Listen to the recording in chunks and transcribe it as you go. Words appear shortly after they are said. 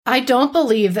I don't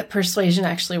believe that persuasion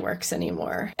actually works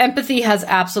anymore. Empathy has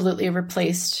absolutely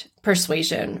replaced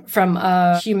persuasion from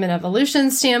a human evolution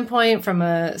standpoint, from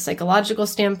a psychological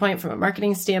standpoint, from a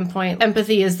marketing standpoint.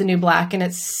 Empathy is the new black and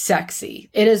it's sexy.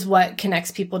 It is what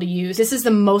connects people to you. This is the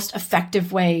most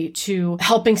effective way to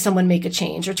helping someone make a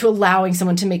change or to allowing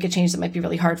someone to make a change that might be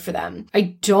really hard for them.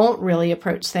 I don't really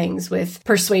approach things with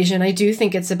persuasion. I do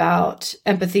think it's about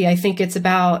empathy. I think it's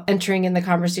about entering in the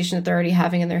conversation that they're already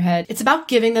having in their head. It's about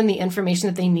giving them the information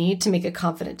that they need to make a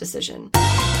confident decision.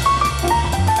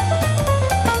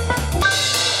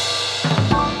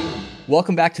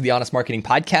 Welcome back to the Honest Marketing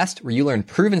Podcast, where you learn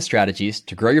proven strategies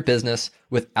to grow your business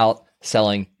without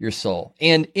selling your soul.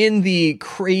 And in the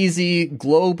crazy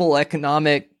global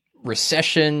economic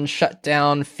recession,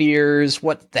 shutdown, fears,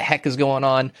 what the heck is going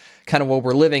on, kind of what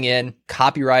we're living in,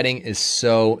 copywriting is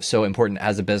so important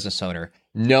as a business owner.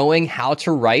 Knowing how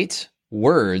to write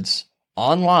words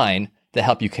online that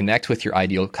help you connect with your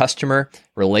ideal customer,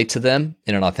 relate to them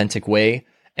in an authentic way,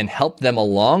 and help them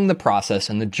along the process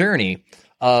and the journey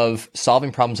of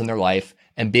solving problems in their life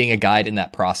and being a guide in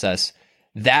that process.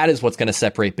 That is what's going to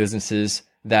separate businesses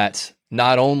that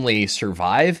not only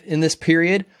survive in this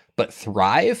period, but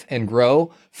thrive and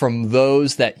grow from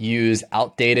those that use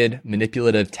outdated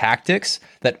manipulative tactics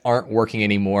that aren't working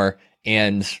anymore.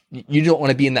 And you don't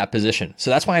want to be in that position. So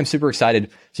that's why I'm super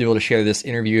excited to be able to share this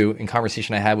interview and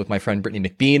conversation I had with my friend Brittany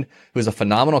McBean, who is a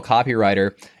phenomenal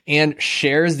copywriter and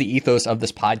shares the ethos of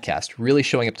this podcast, really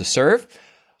showing up to serve,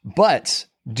 but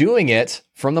doing it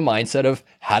from the mindset of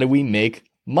how do we make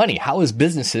money? How as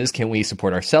businesses can we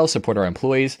support ourselves, support our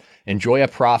employees, enjoy a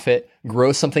profit,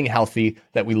 grow something healthy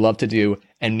that we love to do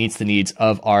and meets the needs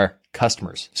of our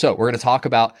customers. So we're going to talk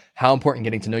about how important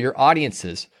getting to know your audience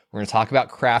is. We're going to talk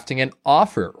about crafting an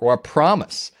offer or a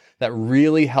promise that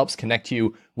really helps connect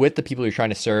you with the people you're trying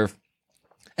to serve.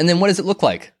 And then what does it look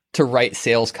like to write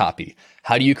sales copy?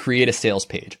 How do you create a sales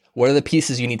page? What are the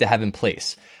pieces you need to have in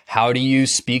place? How do you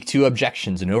speak to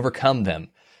objections and overcome them?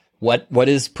 What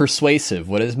is persuasive?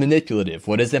 What is manipulative?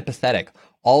 What is empathetic?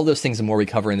 All those things and more we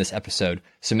cover in this episode.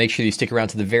 So make sure you stick around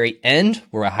to the very end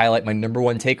where I highlight my number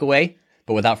one takeaway.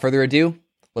 But without further ado,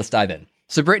 let's dive in.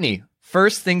 So Brittany,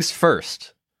 first things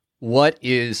first, what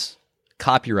is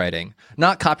copywriting?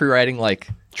 Not copywriting like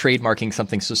trademarking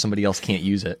something so somebody else can't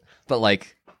use it, but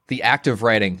like the act of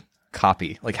writing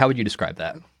copy. Like how would you describe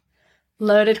that?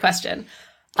 Loaded question.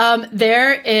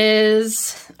 There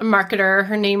is a marketer.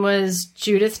 Her name was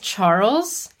Judith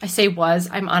Charles. I say was.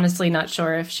 I'm honestly not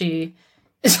sure if she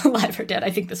is alive or dead. I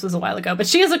think this was a while ago. But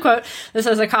she has a quote that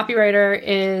says a copywriter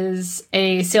is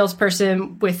a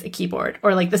salesperson with a keyboard,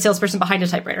 or like the salesperson behind a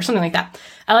typewriter, something like that.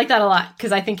 I like that a lot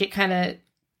because I think it kind of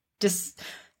just,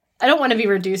 I don't want to be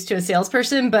reduced to a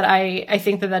salesperson, but I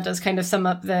think that does kind of sum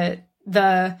up that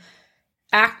the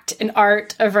act and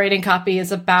art of writing copy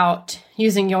is about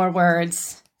using your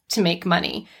words to make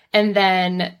money. And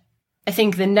then I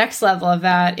think the next level of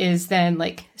that is then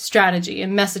like strategy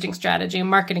and messaging strategy and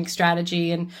marketing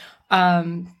strategy.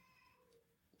 And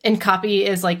copy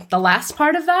is like the last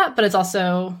part of that, but it's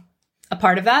also a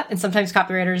part of that. And sometimes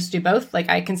copywriters do both. Like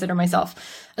I consider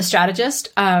myself a strategist.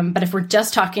 But if we're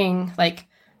just talking like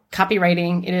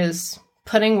copywriting, it is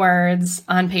putting words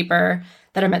on paper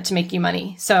that are meant to make you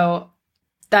money. So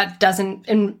that doesn't,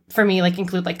 and for me, like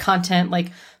include like content,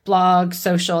 like blog,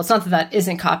 social. It's not that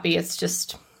isn't copy. It's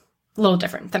just a little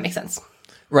different. If that makes sense.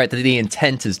 Right. The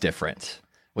intent is different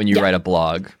when you write a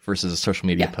blog versus a social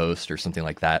media post or something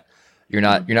like that. You're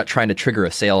not trying to trigger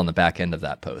a sale on the back end of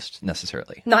that post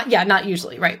necessarily. Not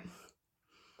usually. Right.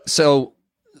 So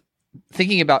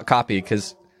thinking about copy,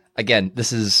 because again,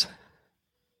 this is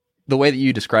the way that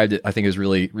you described it, I think is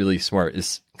really, really smart.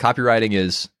 Is copywriting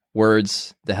is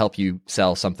words that help you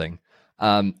sell something.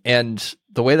 And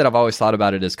the way that I've always thought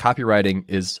about it is copywriting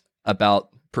is about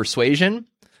persuasion,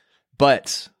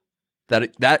 but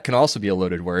that can also be a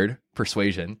loaded word,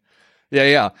 persuasion.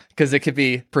 Yeah. Because it could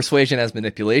be persuasion as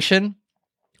manipulation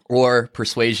or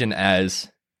persuasion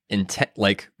as intent,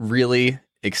 like really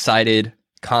excited,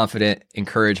 confident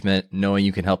encouragement, knowing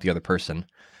you can help the other person.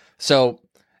 So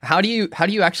how do you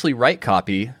actually write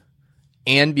copy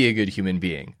and be a good human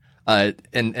being? And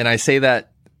I say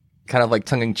that kind of like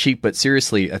tongue in cheek, but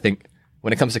seriously, I think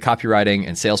when it comes to copywriting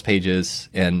and sales pages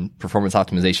and performance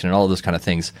optimization and all of those kind of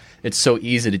things, it's so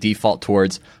easy to default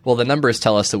towards, well, the numbers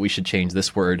tell us that we should change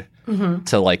this word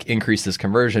to like increase this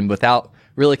conversion without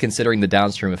really considering the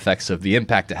downstream effects of the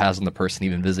impact it has on the person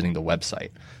even visiting the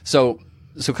website. So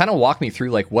kind of walk me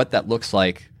through like what that looks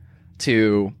like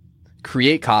to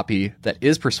create copy that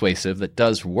is persuasive, that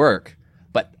does work,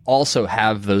 but also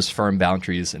have those firm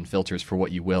boundaries and filters for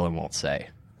what you will and won't say.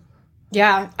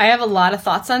 Yeah, I have a lot of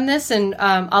thoughts on this, and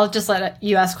I'll just let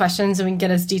you ask questions and we can get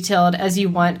as detailed as you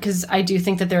want, because I do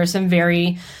think that there are some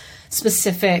very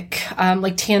specific,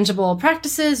 like tangible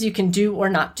practices you can do or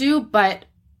not do, but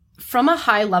from a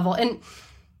high level, and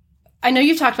I know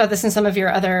you've talked about this in some of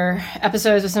your other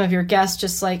episodes with some of your guests,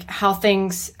 just like how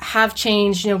things have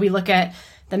changed. We look at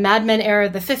the Mad Men era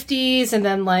of the 50s, and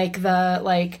then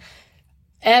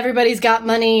everybody's got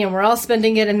money and we're all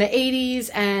spending it in the 80s,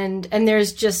 and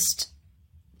there's just,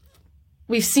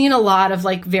 we've seen a lot of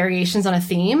like variations on a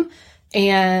theme,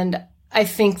 and I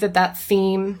think that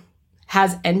theme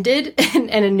has ended and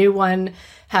a new one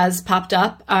has popped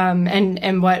up,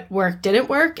 and what worked didn't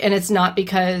work, and it's not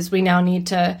because we now need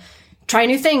to try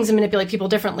new things and manipulate people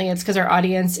differently. It's because our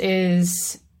audience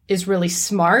is really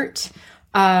smart.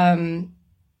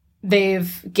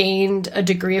 They've gained a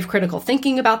degree of critical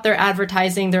thinking about their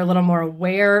advertising. They're a little more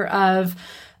aware of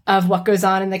what goes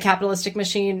on in the capitalistic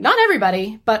machine. Not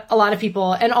everybody, but a lot of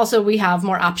people. And also we have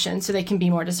more options, so they can be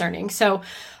more discerning. So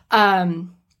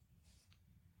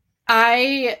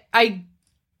I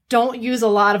don't use a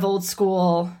lot of old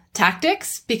school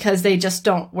tactics because they just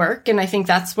don't work. And I think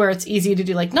that's where it's easy to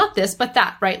do like, not this, but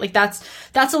that, right? Like that's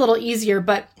a little easier.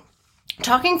 But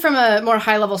talking from a more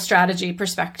high level strategy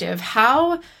perspective,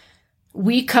 how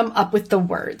we come up with the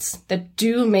words that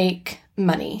do make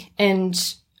money.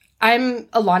 And I'm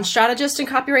a launch strategist and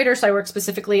copywriter, so I work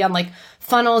specifically on like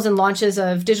funnels and launches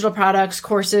of digital products,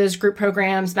 courses, group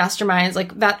programs, masterminds,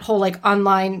 like that whole like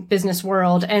online business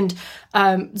world. And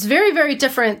it's very, very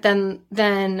different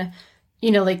than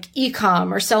like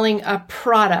e-com or selling a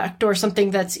product or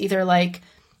something that's either like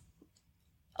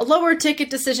a lower ticket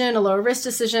decision, a lower risk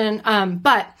decision.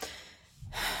 But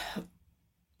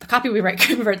the copy we write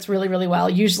converts really, really well,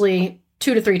 usually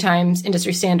 2 to 3 times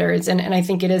industry standards. And I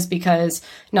think it is because,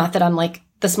 not that I'm like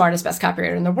the smartest, best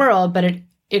copywriter in the world, but it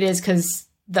is because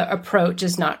the approach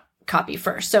is not copy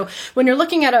first. So when you're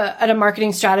looking at a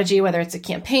marketing strategy, whether it's a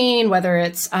campaign, whether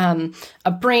it's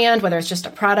a brand, whether it's just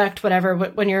a product, whatever,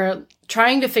 when you're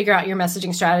trying to figure out your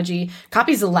messaging strategy,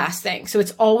 copy is the last thing. So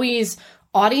it's always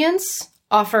audience,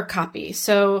 offer, copy.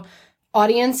 So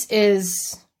audience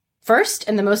is first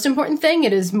and the most important thing.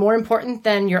 It is more important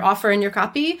than your offer and your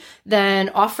copy. Then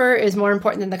offer is more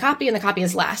important than the copy, and the copy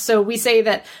is last. So we say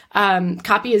that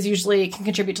copy is usually can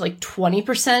contribute to like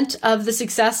 20% of the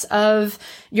success of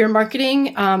your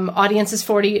marketing. Audience is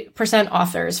 40%,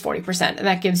 author is 40%, and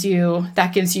that gives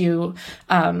you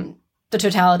the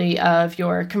totality of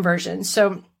your conversion.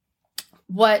 So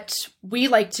what we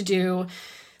like to do,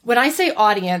 when I say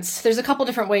audience, there's a couple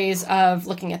different ways of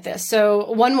looking at this.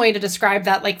 So one way to describe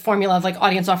that like formula of like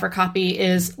audience, offer, copy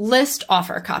is list,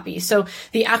 offer, copy. So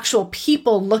the actual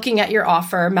people looking at your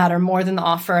offer matter more than the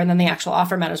offer, and then the actual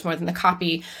offer matters more than the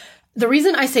copy. The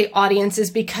reason I say audience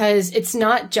is because it's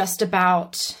not just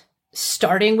about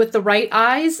starting with the right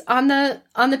eyes on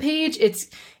the page.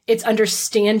 It's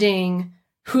understanding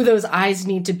who those eyes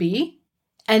need to be,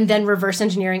 and then reverse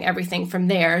engineering everything from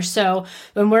there. So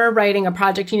when we're writing a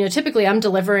project, typically I'm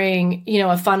delivering,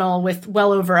 a funnel with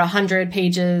well over 100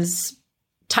 pages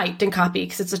typed and copied,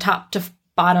 because it's a top to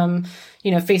bottom,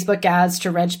 Facebook ads to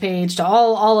reg page to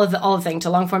all of the thing to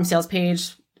long form sales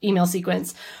page, email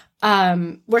sequence.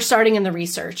 We're starting in the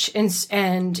research,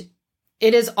 and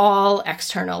it is all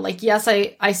external. Like, yes,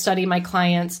 I study my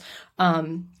clients,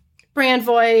 brand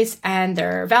voice and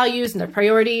their values and their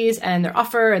priorities and their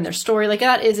offer and their story. Like,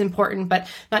 that is important, but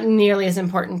not nearly as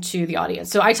important to the audience.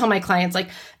 So I tell my clients, like,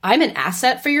 I'm an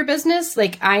asset for your business.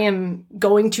 Like, I am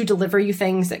going to deliver you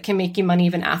things that can make you money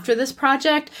even after this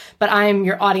project, but I'm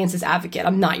your audience's advocate.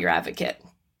 I'm not your advocate.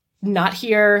 Not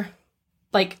here.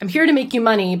 Like, I'm here to make you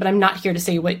money, but I'm not here to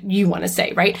say what you want to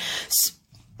say, right?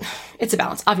 It's a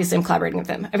balance. Obviously, I'm collaborating with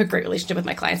them. I have a great relationship with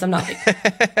my clients. I'm not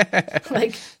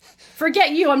like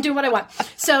forget you, I'm doing what I want.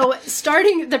 So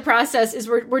starting the process is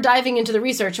we're diving into the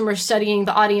research, and we're studying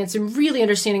the audience and really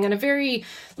understanding on a very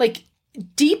like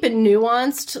deep and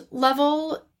nuanced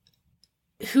level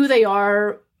who they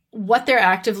are, what they're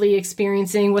actively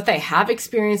experiencing, what they have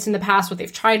experienced in the past, what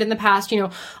they've tried in the past,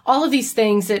 all of these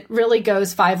things. It really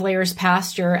goes 5 layers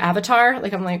past your avatar.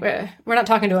 Like, I'm like, we're not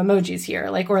talking to emojis here,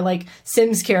 like, or like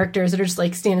Sims characters that are just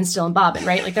like standing still and bobbing,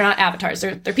 right? Like, they're not avatars,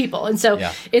 they're people. And so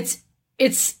it's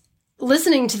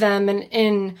listening to them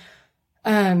and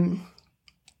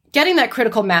getting that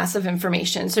critical mass of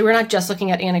information. So we're not just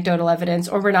looking at anecdotal evidence,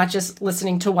 or we're not just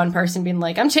listening to one person being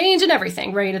like, I'm changing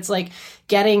everything, right? It's like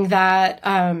getting that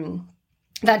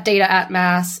data at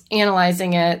mass,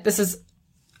 analyzing it. This is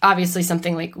obviously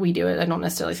something like we do it. I don't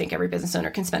necessarily think every business owner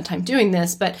can spend time doing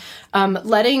this, but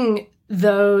letting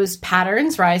those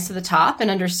patterns rise to the top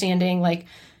and understanding like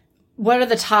what are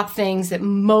the top things that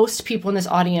most people in this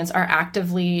audience are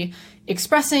actively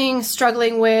expressing,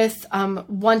 struggling with,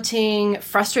 wanting,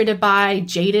 frustrated by,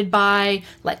 jaded by,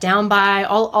 let down by,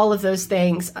 all of those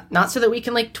things, not so that we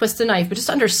can like twist a knife, but just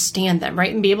understand them,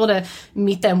 right? And be able to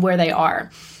meet them where they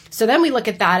are. So then we look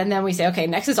at that and then we say, okay,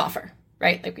 next is offer.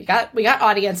 Right? Like we got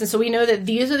audience. And so we know that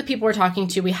these are the people we're talking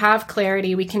to. We have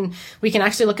clarity. We can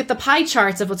actually look at the pie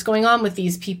charts of what's going on with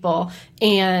these people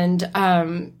and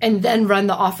then run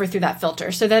the offer through that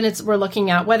filter. So then we're looking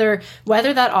at whether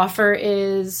that offer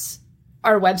is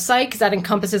our website, because that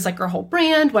encompasses like our whole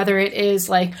brand, whether it is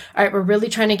like, all right, we're really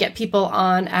trying to get people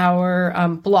on our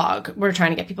blog. We're trying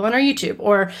to get people on our YouTube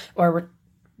or we're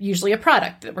usually a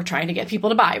product that we're trying to get people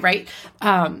to buy. Right.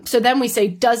 So then we say,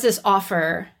 does this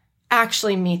offer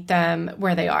actually meet them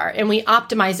where they are? And we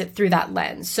optimize it through that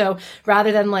lens. So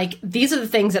rather than like, these are the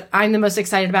things that I'm the most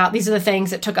excited about, these are the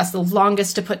things that took us the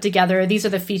longest to put together, these are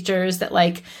the features that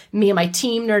like me and my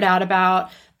team nerd out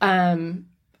about,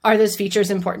 are those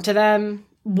features important to them?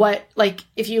 What, like,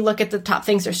 if you look at the top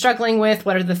things they're struggling with,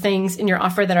 what are the things in your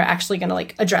offer that are actually going to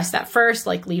like address that first,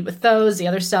 like lead with those? The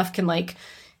other stuff can like,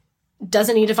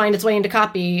 doesn't need to find its way into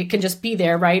copy. It can just be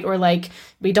there, right? Or like,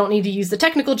 we don't need to use the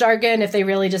technical jargon if they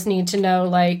really just need to know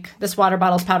like this water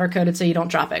bottle's powder coated so you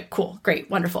don't drop it. Cool, great,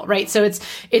 wonderful, right? So it's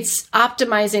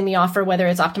optimizing the offer, whether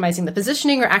it's optimizing the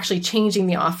positioning or actually changing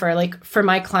the offer. Like for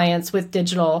my clients with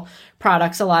digital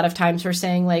products, a lot of times we're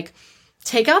saying like,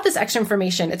 take out this extra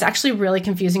information. It's actually really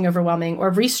confusing, overwhelming,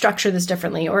 or restructure this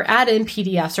differently, or add in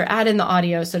PDFs or add in the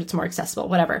audio so that it's more accessible,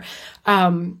 whatever.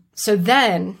 So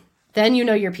then you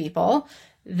know your people,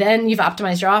 then you've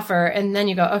optimized your offer, and then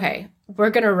you go, okay, we're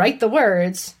going to write the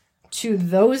words to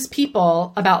those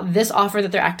people about this offer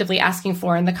that they're actively asking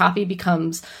for, and the copy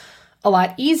becomes a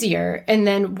lot easier. And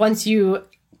then once you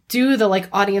do the like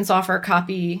audience offer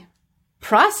copy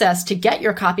process to get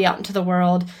your copy out into the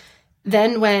world,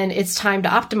 then when it's time to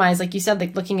optimize, like you said,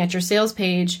 like looking at your sales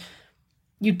page,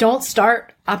 you don't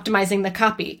start optimizing the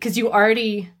copy because you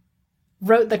already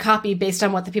wrote the copy based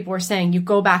on what the people were saying. You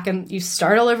go back and you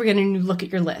start all over again and you look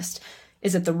at your list.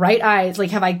 Is it the right eyes?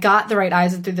 Like, have I got the right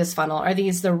eyes through this funnel? Are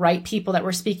these the right people that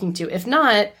we're speaking to? If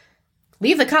not,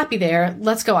 leave the copy there.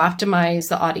 Let's go optimize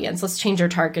the audience. Let's change our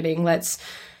targeting. Let's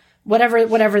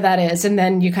whatever that is. And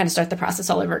then you kind of start the process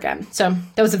all over again. So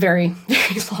that was a very,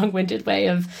 very long-winded way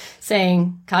of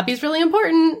saying copy is really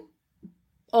important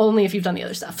only if you've done the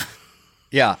other stuff.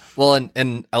 Yeah. Well,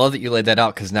 and I love that you laid that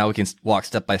out because now we can walk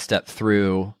step by step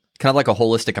through kind of like a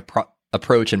holistic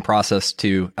approach and process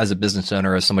to, as a business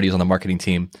owner, as somebody who's on the marketing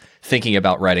team, thinking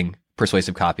about writing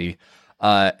persuasive copy.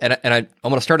 And I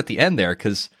want to start at the end there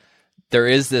because there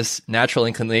is this natural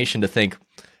inclination to think,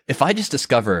 if I just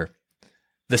discover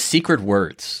the secret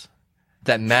words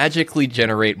that magically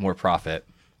generate more profit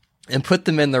and put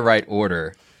them in the right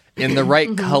order, in the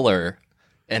right color,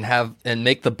 and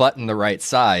make the button the right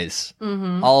size,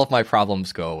 all of my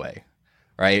problems go away,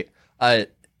 right?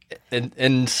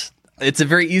 And it's a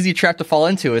very easy trap to fall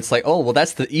into. It's like, oh, well,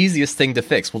 that's the easiest thing to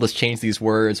fix. We'll just change these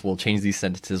words, we'll change these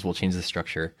sentences, we'll change the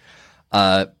structure.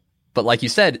 But like you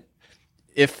said,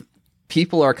 if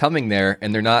people are coming there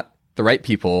and they're not the right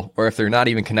people, or if they're not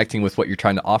even connecting with what you're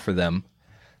trying to offer them,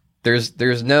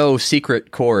 there's no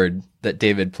secret chord that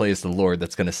David plays to the Lord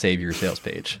that's going to save your sales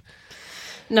page.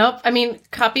 Nope. I mean,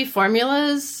 copy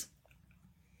formulas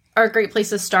are a great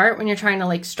place to start when you're trying to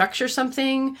like structure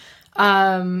something.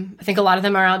 I think a lot of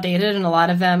them are outdated, and a lot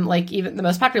of them, like even the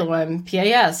most popular one,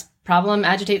 PAS, problem,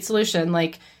 agitate, solution,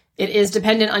 like it is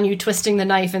dependent on you twisting the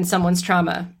knife in someone's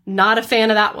trauma. Not a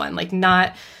fan of that one. Like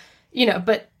not,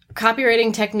 but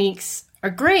copywriting techniques are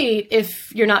great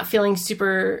if you're not feeling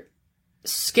super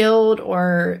skilled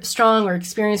or strong or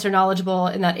experienced or knowledgeable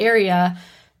in that area.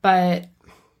 But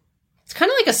it's kind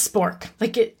of like a spork.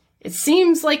 Like it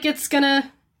seems like it's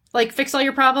gonna like fix all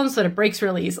your problems, but it breaks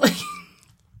really easily.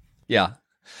 Yeah.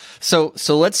 So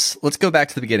let's go back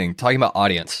to the beginning, talking about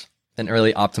audience and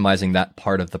really optimizing that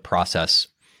part of the process.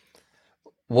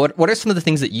 What are some of the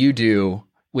things that you do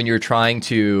when you're trying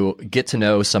to get to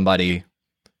know somebody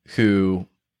who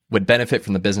would benefit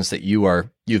from the business that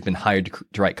you've been hired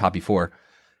to write copy for?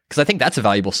 Because I think that's a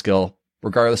valuable skill,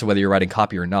 regardless of whether you're writing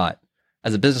copy or not.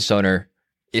 As a business owner,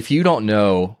 if you don't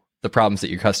know the problems that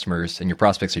your customers and your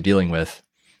prospects are dealing with,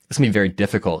 it's going to be very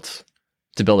difficult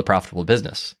to build a profitable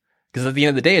business. Because at the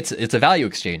end of the day, it's a value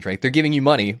exchange, right? They're giving you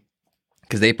money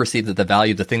because they perceive that the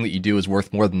value of the thing that you do is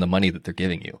worth more than the money that they're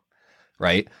giving you,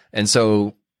 right? And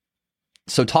so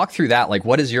talk through that. Like,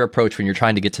 what is your approach when you're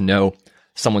trying to get to know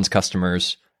someone's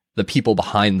customers, the people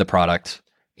behind the product,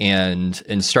 and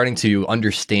starting to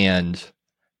understand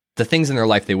the things in their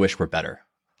life they wish were better?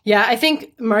 Yeah, I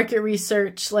think market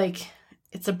research, like,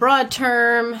 it's a broad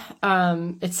term.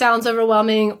 It sounds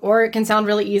overwhelming, or it can sound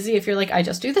really easy if you're like, I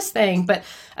just do this thing. But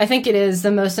I think it is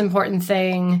the most important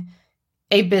thing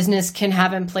a business can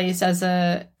have in place as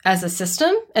a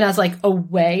system and as like a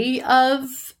way of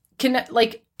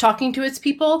talking to its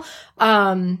people.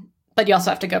 But you also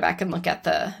have to go back and look at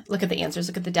the answers,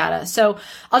 look at the data. So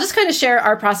I'll just kind of share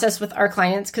our process with our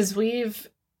clients, because we have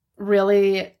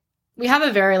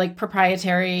a very like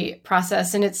proprietary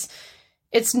process, and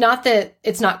it's not that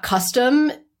it's not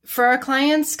custom for our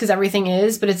clients, because everything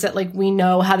is, but it's that like we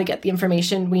know how to get the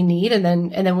information we need, and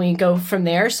then we go from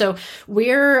there. So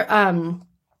we're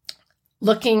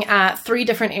looking at 3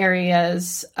 different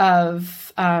areas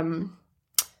of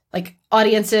like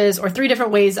audiences, or 3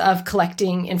 different ways of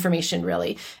collecting information,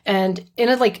 really. And in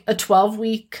a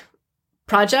 12-week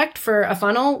project for a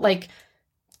funnel, like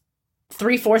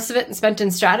 3/4 of it is spent in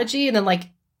strategy, and then like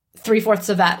 3/4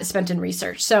 of that is spent in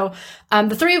research. So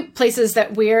the 3 places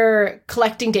that we're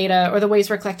collecting data, or the ways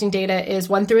we're collecting data, is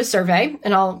 1 through a survey.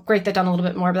 And I'll break that down a little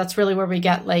bit more, but that's really where we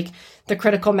get like the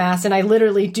critical mass. And I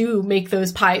literally do make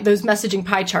those messaging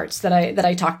pie charts that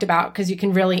I talked about, because you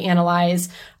can really analyze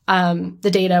the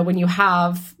data when you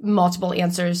have multiple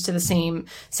answers to the same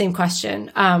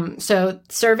question. So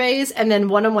surveys, and then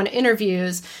one-on-one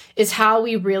interviews is how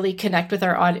we really connect with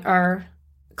our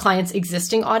client's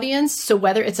existing audience. So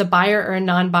whether it's a buyer or a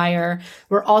non-buyer,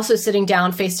 we're also sitting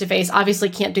down face to face. Obviously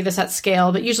can't do this at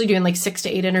scale, but usually doing like 6 to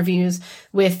 8 interviews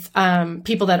with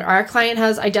people that our client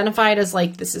has identified as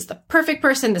like, this is the perfect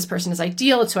person. This person is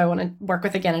ideal. It's who I want to work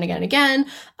with again and again and again.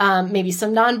 Maybe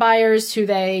some non-buyers who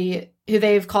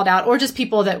they've called out, or just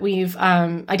people that we've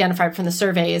identified from the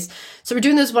surveys. So we're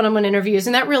doing those one-on-one interviews,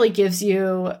 and that really gives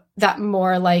you that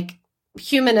more like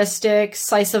humanistic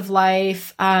slice of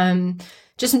life,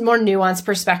 just more nuanced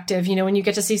perspective, when you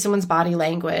get to see someone's body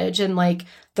language, and like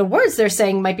the words they're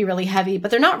saying might be really heavy,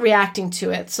 but they're not reacting to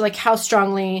it. So like, how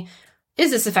strongly is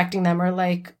this affecting them? Or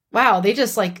like, wow, they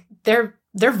just like their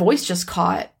voice just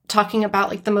caught talking about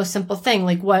like the most simple thing.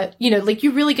 Like what, like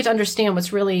you really get to understand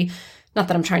what's really, not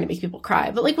that I'm trying to make people cry,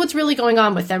 but like what's really going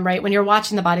on with them, right? When you're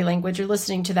watching the body language, you're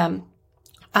listening to them.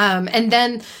 And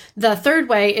then the 3rd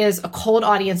way is a cold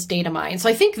audience data mine. So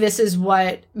I think this is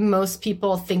what most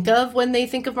people think of when they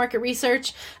think of market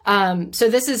research. So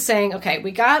this is saying, okay,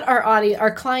 we got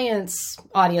our client's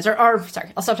audience, I'll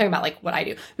stop talking about like what I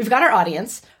do. We've got our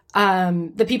audience,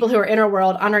 the people who are in our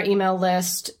world, on our email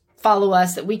list, follow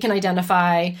us, that we can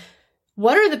identify.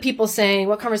 What are the people saying?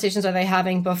 What conversations are they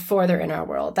having before they're in our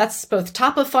world? That's both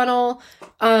top of funnel,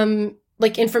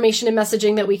 like information and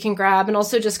messaging that we can grab, and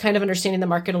also just kind of understanding the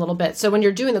market a little bit. So when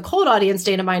you're doing the cold audience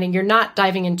data mining, you're not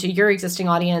diving into your existing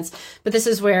audience, but this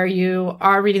is where you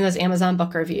are reading those Amazon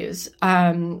book reviews,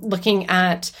 looking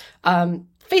at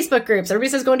Facebook groups. Everybody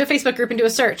says go into a Facebook group and do a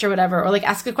search or whatever, or like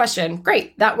ask a question.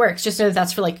 Great, that works. Just know that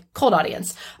that's for like cold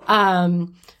audience.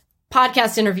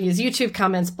 Podcast interviews, YouTube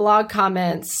comments, blog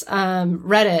comments,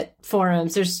 Reddit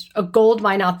forums. There's a gold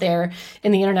mine out there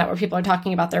in the internet where people are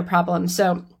talking about their problems.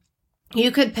 So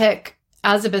you could pick,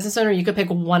 as a business owner, you could pick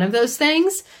one of those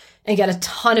things and get a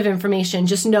ton of information.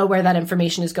 Just know where that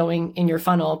information is going in your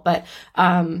funnel. But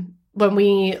when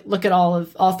we look at all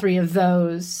 3 of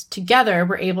those together,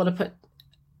 we're able to put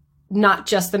not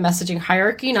just the messaging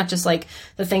hierarchy, not just like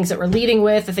the things that we're leading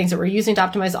with, the things that we're using to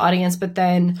optimize the audience, but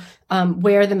then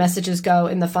where the messages go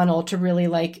in the funnel to really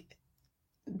like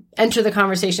enter the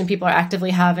conversation people are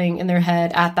actively having in their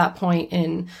head at that point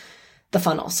in the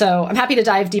funnel. So I'm happy to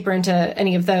dive deeper into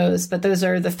any of those, but those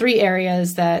are the 3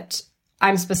 areas that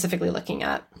I'm specifically looking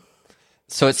at.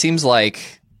 So it seems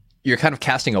like you're kind of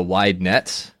casting a wide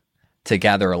net to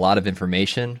gather a lot of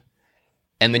information,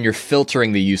 and then you're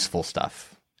filtering the useful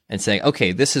stuff and saying,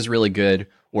 okay, this is really good,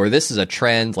 or this is a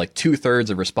trend, like 2/3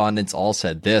 of respondents all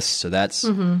said this, so that's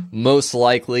most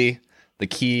likely the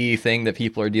key thing that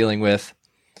people are dealing with.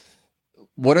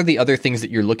 What are the other things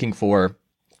that you're looking for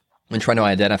when trying to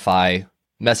identify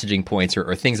messaging points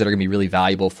or things that are going to be really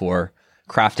valuable for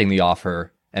crafting the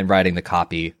offer and writing the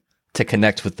copy to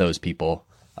connect with those people?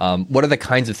 What are the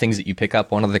kinds of things that you pick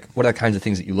up? What are the kinds of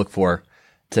things that you look for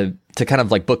to kind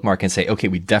of like bookmark and say, okay,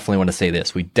 we definitely want to say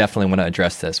this. We definitely want to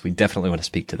address this. We definitely want to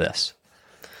speak to this.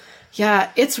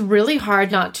 Yeah, it's really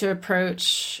hard not to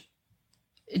approach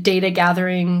data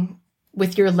gathering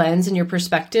with your lens and your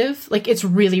perspective. Like it's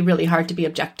really, really hard to be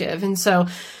objective. And so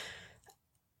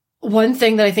one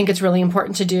thing that I think it's really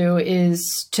important to do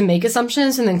is to make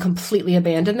assumptions and then completely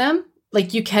abandon them.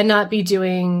 Like you cannot be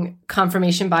doing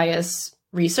confirmation bias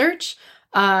research.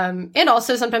 And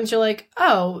also sometimes you're like,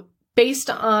 oh, based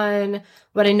on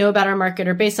what I know about our market,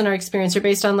 or based on our experience, or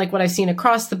based on like what I've seen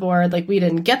across the board, like we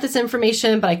didn't get this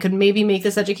information, but I could maybe make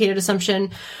this educated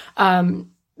assumption.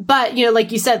 But, you know,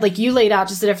 like you said, like you laid out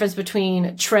just the difference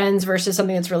between trends versus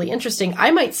something that's really interesting.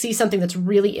 I might see something that's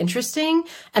really interesting,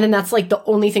 and then that's like the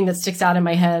only thing that sticks out in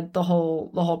my head the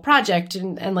whole project.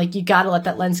 And like, you got to let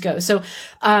that lens go. So,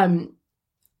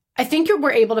 I think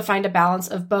we're able to find a balance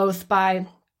of both. By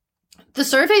the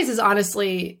surveys is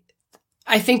honestly,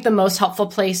 I think, the most helpful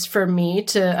place for me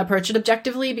to approach it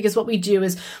objectively, because what we do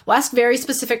is we'll ask very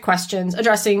specific questions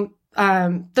addressing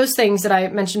those things that I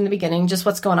mentioned in the beginning, just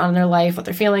what's going on in their life, what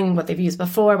they're feeling, what they've used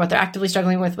before, what they're actively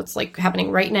struggling with, what's like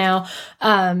happening right now.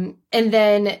 And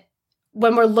then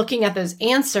when we're looking at those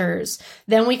answers,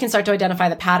 then we can start to identify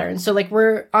the patterns. So like,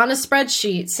 we're on a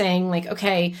spreadsheet saying like,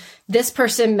 okay, this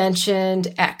person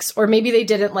mentioned X, or maybe they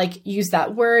didn't like use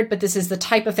that word, but this is the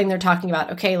type of thing they're talking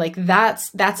about. Okay. Like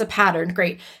that's a pattern.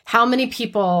 Great. How many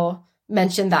people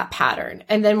mentioned that pattern?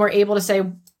 And then we're able to say,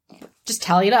 just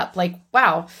tally it up. Like,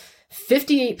 wow,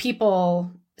 58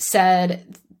 people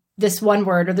said this one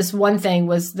word or this one thing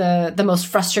was the most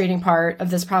frustrating part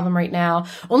of this problem right now.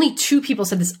 Only 2 people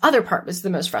said this other part was the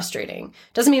most frustrating.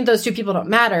 Doesn't mean those 2 people don't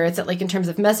matter. It's that like, in terms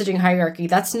of messaging hierarchy,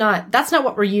 that's not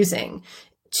what we're using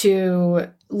to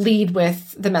lead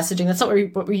with the messaging. That's not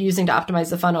what we're using to optimize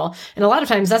the funnel. And a lot of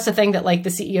times that's the thing that like the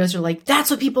CEOs are like,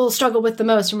 that's what people struggle with the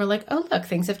most. And we're like, oh, look,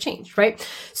 things have changed. Right.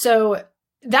 So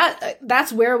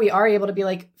that's where we are able to be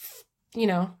like, you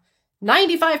know,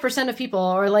 95% of people,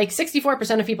 or like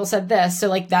 64% of people said this. So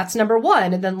like, that's number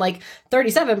 1. And then like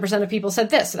 37% of people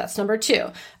said this. So that's number 2.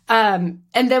 And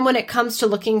then when it comes to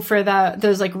looking for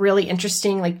those like really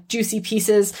interesting, like juicy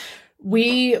pieces,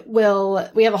 we have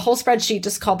a whole spreadsheet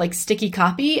just called like sticky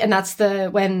copy. And that's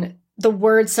when the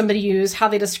words somebody used, how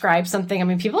they describe something. I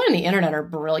mean, people on the internet are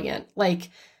brilliant.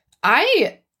 Like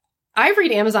I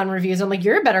read Amazon reviews. I'm like,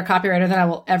 you're a better copywriter than I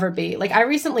will ever be. Like, I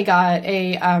recently got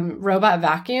a robot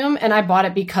vacuum, and I bought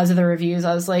it because of the reviews.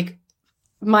 I was like,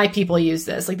 my people use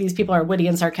this. Like, these people are witty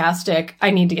and sarcastic.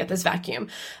 I need to get this vacuum.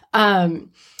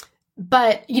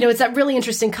 But, you know, it's that really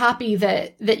interesting copy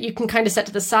that you can kind of set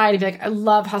to the side and be like, I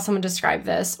love how someone described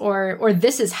this, or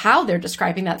this is how they're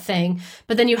describing that thing.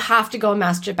 But then you have to go and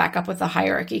match it back up with the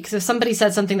hierarchy. Because if somebody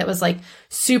said something that was like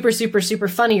super, super, super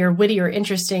funny or witty or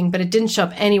interesting, but it didn't show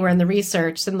up anywhere in the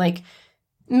research, then like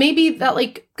maybe that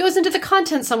like goes into the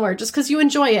content somewhere just because you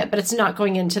enjoy it, but it's not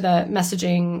going into the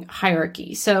messaging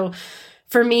hierarchy. So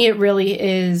for me, it really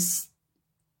is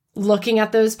looking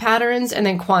at those patterns and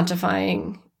then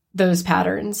quantifying those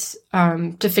patterns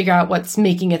to figure out what's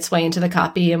making its way into the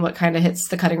copy and what kind of hits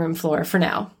the cutting room floor for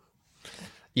now.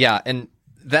 Yeah, and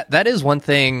that is one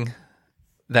thing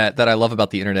that I love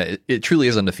about the internet. It truly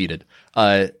is undefeated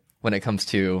when it comes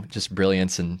to just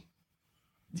brilliance and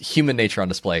human nature on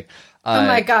display. Oh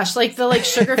my gosh, like the like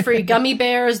sugar-free gummy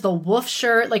bears, the wolf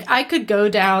shirt. Like, I could go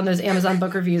down those Amazon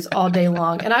book reviews all day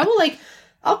long, and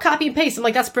I'll copy and paste. I'm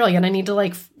like, that's brilliant. I need to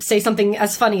like say something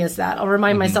as funny as that. I'll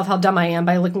remind myself how dumb I am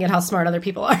by looking at how smart other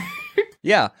people are.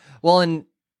 Yeah. Well, and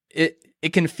it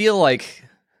can feel like,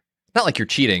 not like you're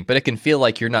cheating, but it can feel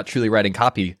like you're not truly writing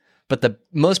copy. But the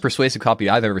most persuasive copy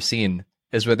I've ever seen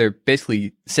is where they're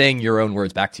basically saying your own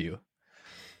words back to you.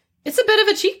 It's a bit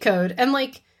of a cheat code. And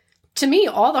like, to me,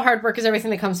 all the hard work is everything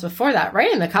that comes before that.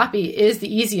 Writing the copy is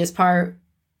the easiest part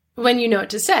when you know what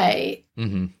to say.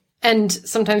 Mm-hmm. And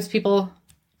sometimes people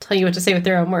tell you what to say with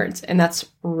their own words, and that's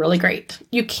really great.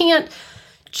 You can't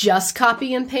just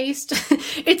copy and paste. This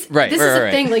is the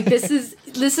thing. Like, this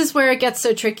is where it gets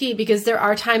so tricky, because there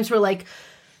are times where like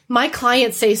my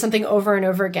clients say something over and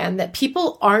over again that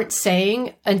people aren't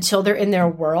saying until they're in their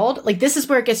world. Like, this is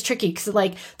where it gets tricky, because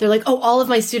like they're like, oh, all of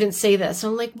my students say this. And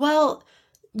I'm like, well,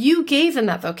 you gave them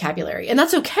that vocabulary, and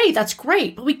that's okay. That's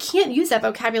great, but we can't use that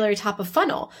vocabulary top of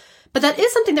funnel. But that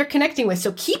is something they're connecting with.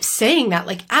 So keep saying that,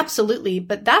 like, absolutely.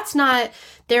 But that's not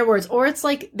their words. Or it's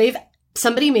like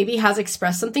somebody maybe has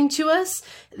expressed something to us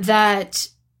that,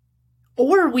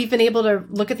 or we've been able to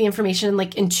look at the information and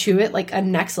like intuit like a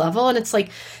next level. And it's like,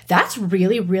 that's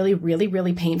really, really, really,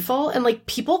 really painful. And like,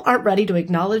 people aren't ready to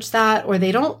acknowledge that, or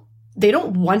they don't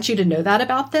want you to know that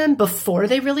about them before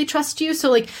they really trust you. So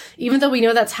like, even though we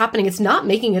know that's happening, it's not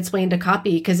making its way into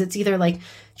copy, because it's either like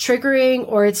triggering,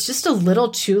 or it's just a little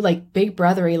too like big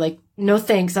brothery. Like, no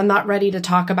thanks. I'm not ready to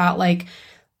talk about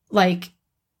like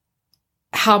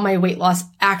how my weight loss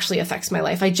actually affects my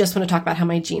life. I just want to talk about how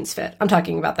my jeans fit. I'm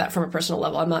talking about that from a personal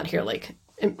level. I'm not here like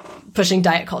pushing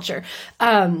diet culture.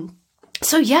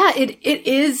 So yeah, it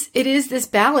is this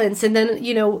balance. And then,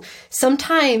 you know,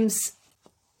 sometimes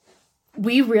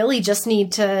we really just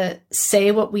need to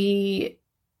say what we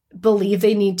believe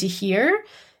they need to hear.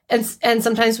 And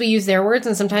sometimes we use their words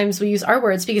and sometimes we use our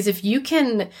words, because if you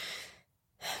can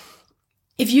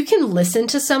listen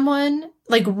to someone,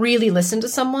 like really listen to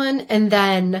someone, and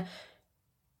then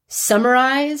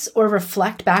summarize or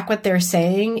reflect back what they're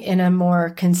saying in a more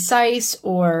concise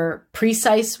or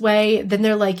precise way, then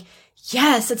they're like,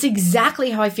 yes, that's exactly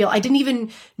how I feel. I didn't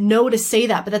even know to say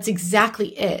that, but that's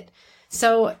exactly it.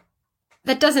 So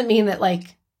that doesn't mean that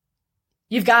like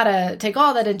you've got to take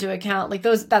all that into account. Like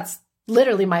that's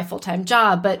literally my full-time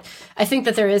job. But I think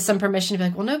that there is some permission to be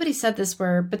like, well, nobody said this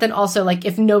word. But then also, like,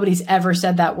 if nobody's ever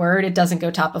said that word, it doesn't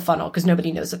go top of funnel because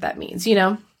nobody knows what that means, you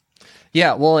know?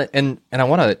 Yeah. Well, and I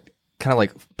want to kind of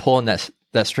like pull in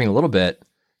that string a little bit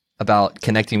about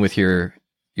connecting with your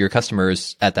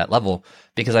customers at that level,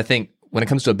 because I think when it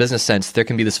comes to a business sense, there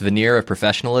can be this veneer of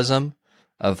professionalism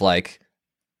of like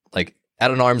at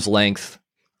an arm's length,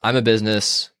 I'm a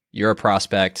business, you're a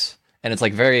prospect, and it's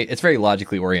very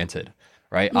logically oriented,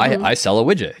 right? Mm-hmm. I sell a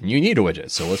widget and you need a widget,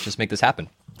 so let's just make this happen.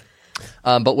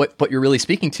 But what you're really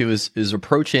speaking to is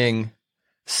approaching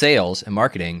sales and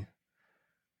marketing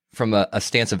from a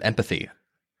stance of empathy.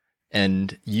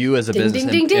 And you as a business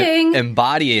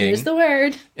embodying, here's the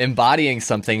word, embodying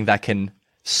something that can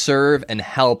serve and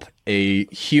help a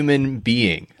human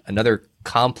being, another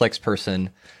complex person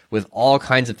with all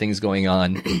kinds of things going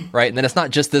on, right? And then it's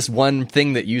not just this one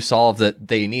thing that you solve that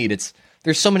they need.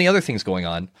 There's so many other things going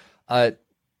on.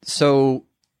 So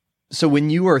when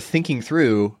you are thinking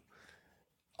through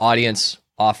audience,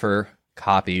 offer,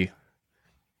 copy,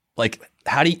 like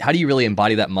how do you really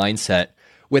embody that mindset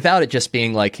without it just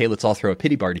being like, hey, let's all throw a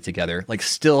pity party together, like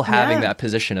still having that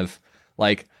position of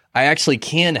like, I actually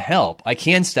can help. I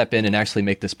can step in and actually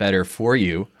make this better for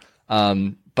you.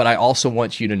 But I also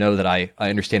want you to know that I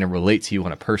understand and relate to you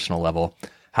on a personal level.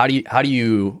 How do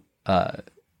you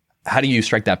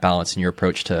strike that balance in your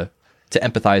approach to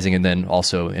empathizing and then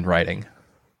also in writing?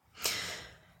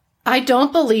 I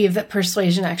don't believe that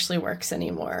persuasion actually works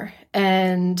anymore.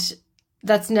 And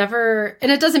that's never, and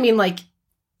it doesn't mean like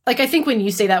I think when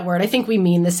you say that word, I think we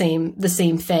mean the same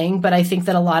thing, but I think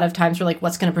that a lot of times we're like,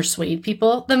 what's going to persuade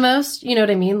people the most? You know what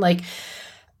I mean? Like,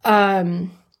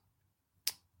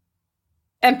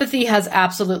 empathy has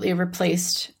absolutely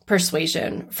replaced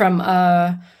persuasion from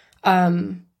a,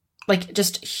 like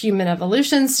just human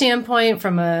evolution standpoint,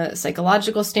 from a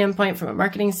psychological standpoint, from a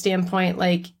marketing standpoint.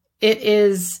 Like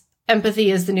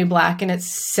empathy is the new black, and it's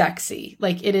sexy.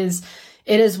 Like it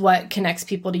is what connects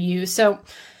people to you. So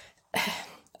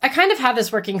I kind of have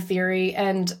this working theory,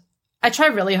 and I try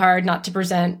really hard not to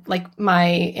present like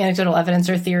my anecdotal evidence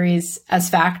or theories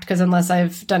as fact, because unless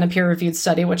I've done a peer-reviewed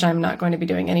study, which I'm not going to be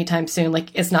doing anytime soon,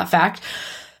 like it's not fact.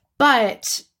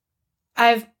 But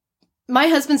my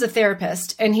husband's a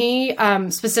therapist, and he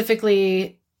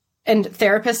specifically, and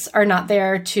therapists are not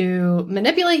there to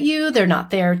manipulate you. They're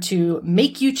not there to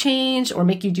make you change or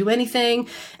make you do anything.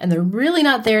 And they're really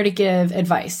not there to give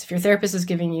advice. If your therapist is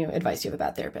giving you advice, you have a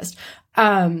bad therapist.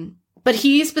 But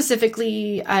he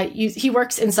specifically, he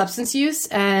works in substance use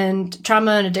and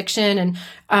trauma and addiction.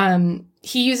 And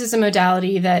he uses a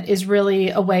modality that is really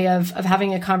a way of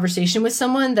having a conversation with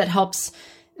someone that helps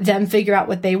them figure out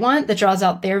what they want, that draws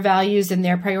out their values and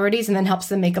their priorities, and then helps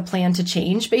them make a plan to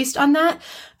change based on that.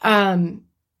 And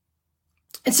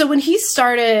so when he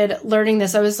started learning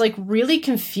this, I was like really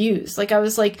confused. Like I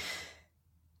was like,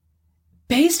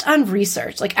 based on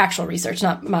research, like actual research,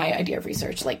 not my idea of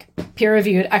research, like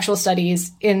peer-reviewed actual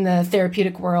studies in the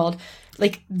therapeutic world,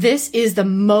 like this is the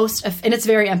most, and it's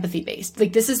very empathy-based.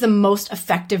 Like this is the most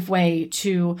effective way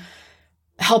to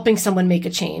helping someone make a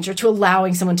change, or to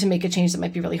allowing someone to make a change that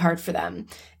might be really hard for them.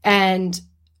 And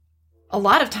a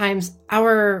lot of times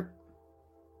our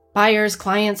buyers,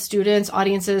 clients, students,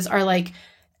 audiences are like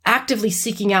actively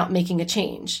seeking out making a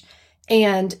change.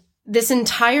 And this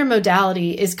entire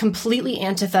modality is completely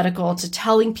antithetical to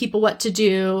telling people what to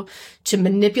do, to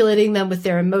manipulating them with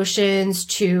their emotions,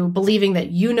 to believing that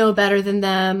you know better than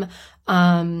them.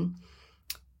 And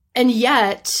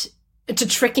yet to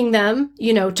tricking them,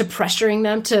 you know, to pressuring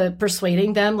them, to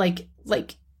persuading them, like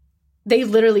they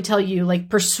literally tell you like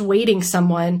persuading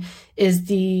someone is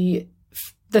the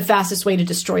fastest way to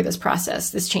destroy this process,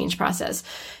 this change process.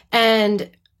 But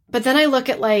then I look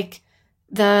at like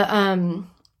the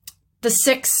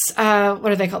 6, what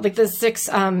are they called? Like the 6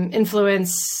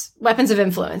 weapons of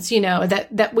influence, you know,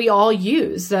 that we all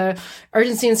use: the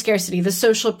urgency and scarcity, the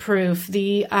social proof,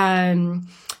 the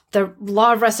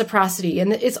law of reciprocity.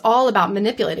 And it's all about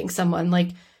manipulating someone. Like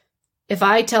if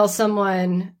I tell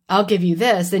someone, I'll give you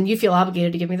this, then you feel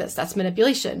obligated to give me this. That's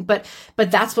manipulation. But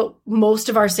that's what most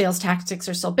of our sales tactics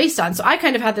are still based on. So I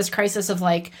kind of had this crisis of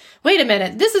like, wait a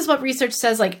minute, this is what research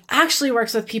says like actually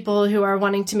works with people who are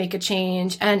wanting to make a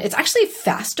change. And it's actually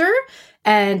faster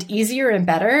and easier and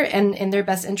better and in their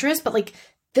best interest. But like,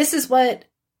 this is what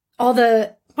all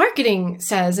the marketing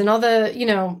says and all the,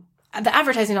 the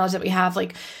advertising knowledge that we have,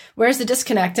 like, where's the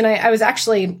disconnect? And I was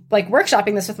actually like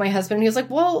workshopping this with my husband, and he was like,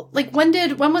 well, like when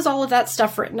was all of that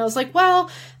stuff written? I was like, well,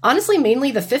 honestly,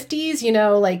 mainly the 50s,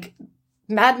 like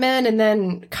Mad Men, and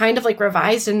then kind of like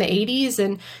revised in the 80s.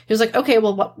 And he was like, okay,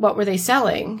 well, what were they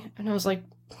selling? And I was like,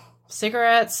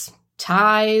 cigarettes,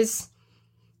 ties,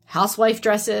 housewife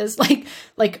dresses,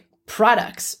 like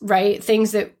products, right?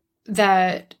 Things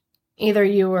that either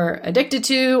you were addicted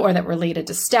to or that related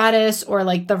to status, or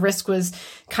like the risk was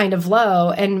kind of low.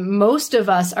 And most of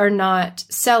us are not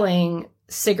selling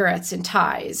cigarettes and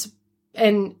ties.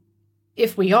 And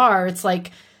if we are, it's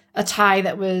like a tie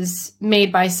that was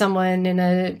made by someone in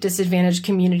a disadvantaged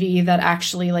community that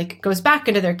actually like goes back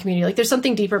into their community. Like there's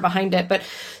something deeper behind it. But,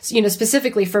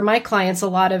 specifically for my clients, a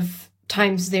lot of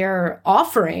times they're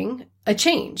offering a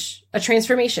change, a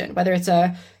transformation, whether it's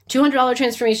a $200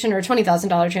 transformation or a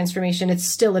 $20,000 transformation, it's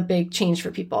still a big change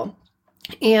for people.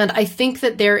 And I think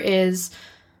that there is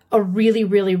a really,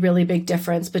 really, really big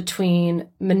difference between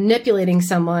manipulating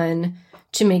someone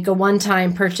to make a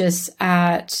one-time purchase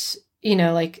at,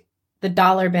 like the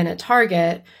dollar bin at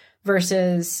Target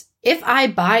versus if I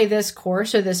buy this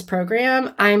course or this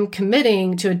program, I'm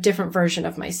committing to a different version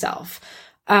of myself.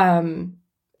 And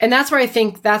that's where I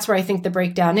think the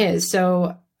breakdown is.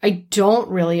 So I don't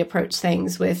really approach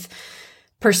things with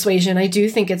persuasion. I do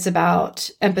think it's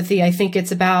about empathy. I think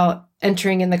it's about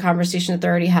entering in the conversation that they're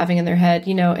already having in their head,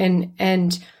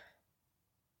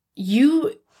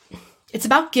 it's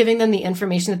about giving them the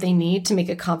information that they need to make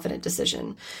a confident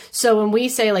decision. So when we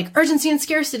say like urgency and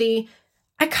scarcity,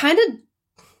 I kind of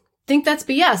think that's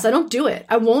BS. I don't do it.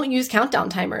 I won't use countdown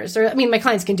timers, my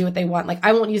clients can do what they want. Like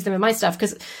I won't use them in my stuff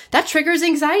because that triggers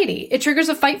anxiety. It triggers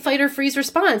a fight, flight, or freeze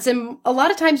response. And a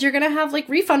lot of times you're going to have like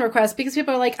refund requests because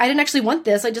people are like, I didn't actually want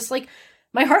this. I just like,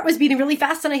 my heart was beating really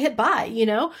fast and I hit buy,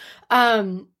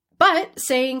 but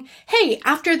saying, hey,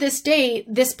 after this date,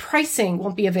 this pricing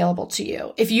won't be available to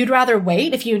you. If you'd rather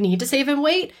wait, if you need to save and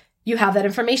wait, you have that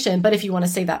information. But if you want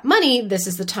to save that money, this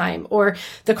is the time. Or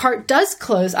the cart does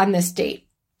close on this date.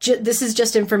 This is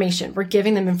just information. We're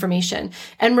giving them information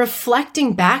and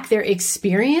reflecting back their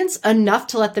experience enough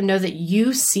to let them know that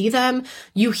you see them,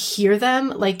 you hear them,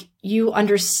 like you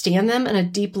understand them on a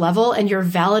deep level and you're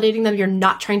validating them. You're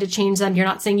not trying to change them. You're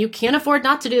not saying you can't afford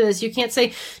not to do this. You can't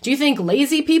say, do you think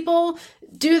lazy people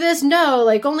do this? No,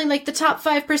 like only like the top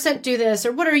 5% do this.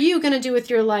 Or what are you going to do with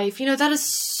your life? That is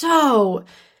so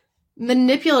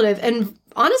manipulative and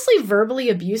honestly verbally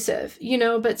abusive,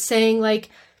 but saying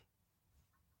like,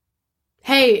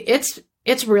 hey,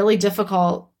 it's really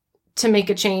difficult to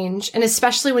make a change. And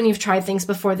especially when you've tried things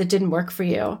before that didn't work for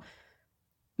you.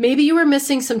 Maybe you were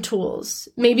missing some tools.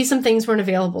 Maybe some things weren't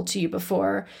available to you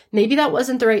before. Maybe that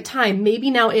wasn't the right time.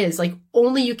 Maybe now is. Like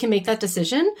only you can make that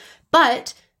decision.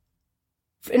 But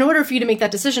in order for you to make that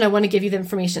decision, I want to give you the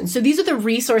information. So these are the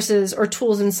resources or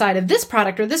tools inside of this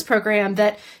product or this program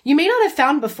that you may not have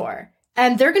found before.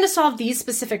 And they're going to solve these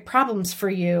specific problems for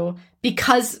you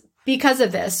because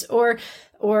of this,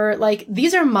 or like,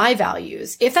 these are my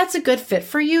values. If that's a good fit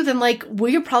for you, then like,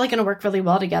 we're probably going to work really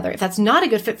well together. If that's not a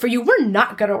good fit for you, we're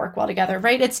not going to work well together,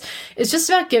 right? It's just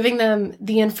about giving them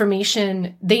the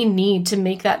information they need to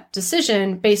make that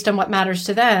decision based on what matters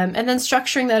to them. And then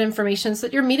structuring that information so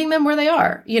that you're meeting them where they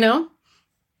are,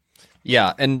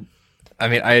 Yeah. And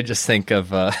I just think of,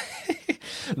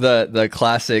 the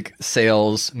classic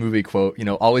sales movie quote,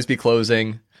 always be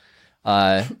closing.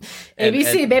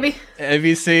 ABC, baby.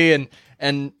 ABC.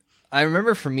 And I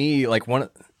remember for me, like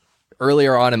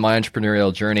earlier on in my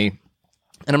entrepreneurial journey,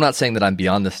 and I'm not saying that I'm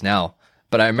beyond this now,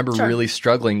 but I remember really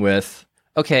struggling with,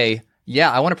 okay,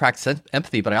 yeah, I want to practice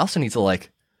empathy, but I also need to like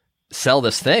sell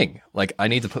this thing. Like I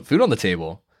need to put food on the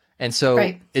table. And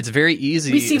so It's very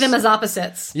easy. We see them as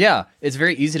opposites. Yeah. It's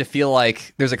very easy to feel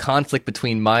like there's a conflict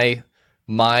between my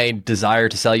desire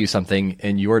to sell you something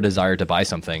and your desire to buy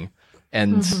something.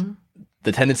 And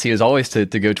the tendency is always to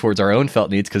go towards our own felt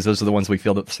needs because those are the ones we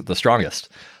feel the strongest.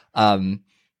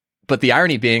 But the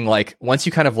irony being like, once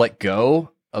you kind of let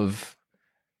go of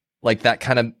like that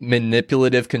kind of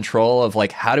manipulative control of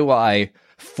like, how do I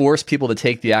force people to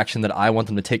take the action that I want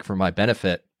them to take for my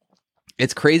benefit?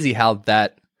 It's crazy how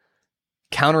that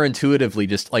counterintuitively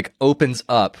just like opens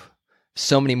up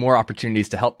so many more opportunities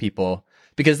to help people.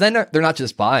 because then they're not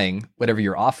just buying whatever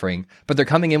you're offering, but they're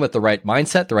coming in with the right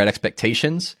mindset, the right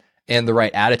expectations, and the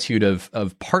right attitude of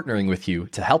partnering with you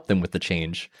to help them with the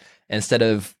change, instead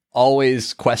of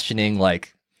always questioning,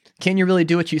 like, can you really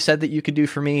do what you said that you could do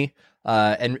for me?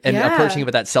 And approaching it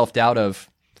with that self-doubt of,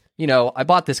 I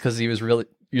bought this because he was really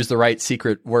used the right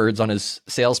secret words on his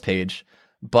sales page,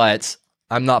 but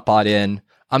I'm not bought in.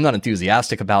 I'm not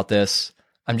enthusiastic about this.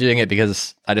 I'm doing it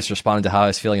because I just responded to how I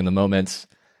was feeling in the moment,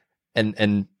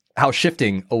 and how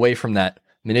shifting away from that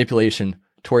manipulation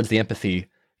towards the empathy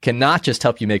can not just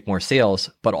help you make more sales,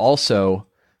 but also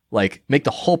like make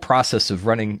the whole process of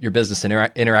running your business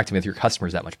and interacting with your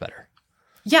customers that much better.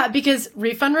 Yeah, because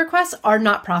refund requests are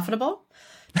not profitable.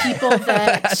 People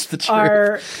that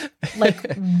are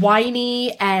like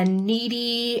whiny and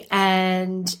needy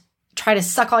and try to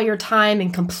suck all your time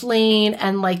and complain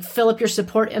and like fill up your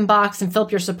support inbox and fill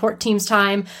up your support team's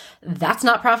time, that's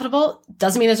not profitable.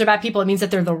 Doesn't mean those are bad people. It means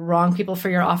that they're the wrong people for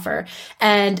your offer.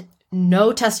 And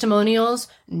no testimonials,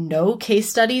 no case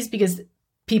studies, because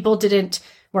people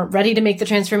weren't ready to make the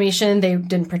transformation. They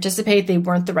didn't participate. They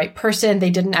weren't the right person. They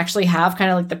didn't actually have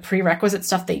kind of like the prerequisite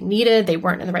stuff they needed. They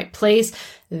weren't in the right place.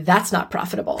 That's not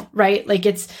profitable, right? Like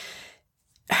it's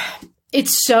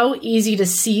so easy to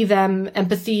see them,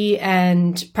 empathy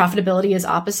and profitability, as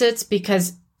opposites,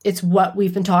 because it's what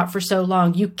we've been taught for so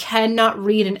long. You cannot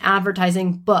read an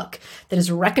advertising book that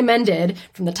is recommended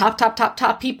from the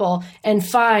top people and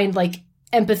find like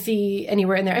empathy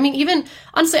anywhere in there. I mean, even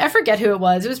honestly, I forget who it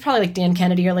was. It was probably like Dan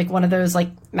Kennedy or like one of those like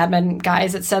Mad Men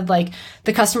guys that said like,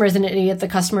 the customer is an idiot, the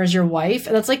customer is your wife.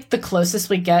 And that's like the closest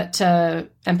we get to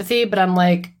empathy. But I'm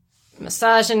like,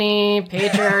 misogyny,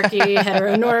 patriarchy,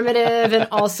 heteronormative, and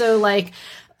also like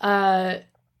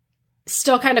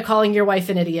still kind of calling your wife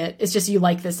an idiot. It's just you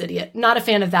like this idiot. Not a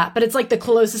fan of that. But it's like the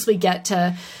closest we get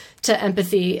to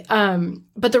empathy.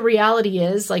 But the reality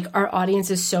is like our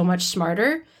audience is so much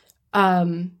smarter.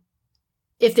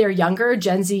 If they're younger,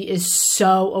 Gen Z is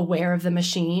so aware of the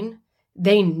machine.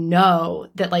 They know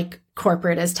that like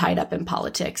corporate is tied up in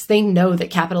politics. They know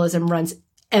that capitalism runs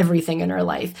everything in our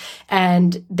life,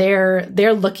 and they're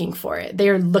looking for it.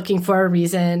 They're looking for a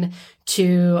reason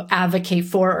to advocate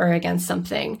for or against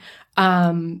something.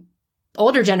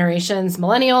 Older generations,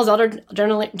 millennials,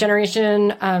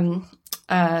 generation,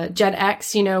 Gen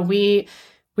X,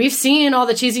 we've seen all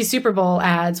the cheesy Super Bowl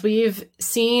ads. We've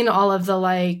seen all of the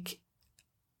like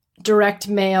direct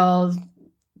mail,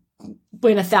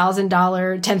 win $1,000,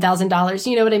 $10,000.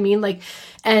 You know what I mean? Like,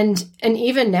 and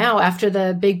even now after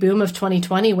the big boom of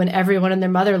 2020, when everyone and their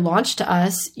mother launched to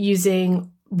us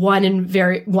using one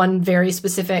very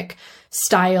specific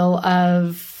style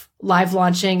of live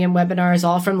launching and webinars,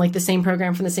 all from like the same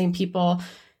program from the same people,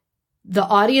 the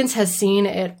audience has seen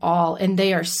it all and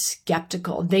they are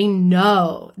skeptical. They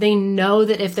know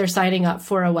that if they're signing up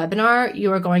for a webinar,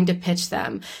 you are going to pitch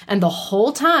them. And the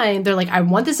whole time they're like, I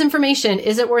want this information.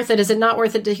 Is it worth it? Is it not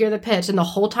worth it to hear the pitch? And the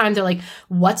whole time they're like,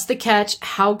 what's the catch?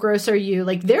 How gross are you?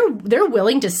 Like they're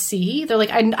willing to see. They're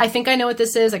like, I think I know what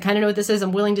this is. I kind of know what this is.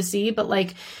 I'm willing to see. But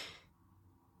like,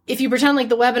 if you pretend like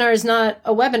the webinar is not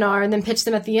a webinar and then pitch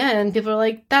them at the end, people are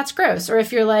like, that's gross. Or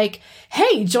if you're like,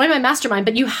 hey, join my mastermind,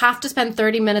 but you have to spend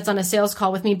 30 minutes on a sales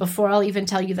call with me before I'll even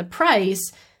tell you the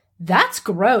price, that's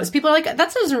gross. People are like, that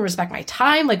doesn't respect my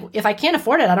time. Like, if I can't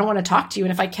afford it, I don't want to talk to you.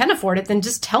 And if I can afford it, then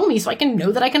just tell me so I can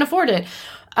know that I can afford it.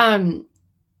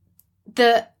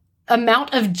 The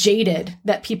amount of jaded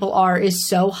that people are is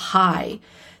so high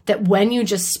that when you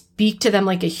just speak to them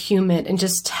like a human and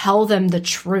just tell them the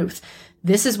truth,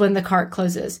 this is when the cart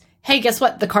closes. Hey, guess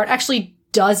what? The cart actually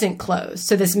doesn't close.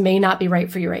 So this may not be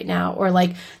right for you right now. Or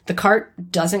like the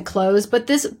cart doesn't close, but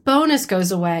this bonus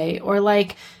goes away. Or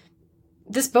like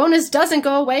this bonus doesn't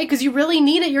go away because you really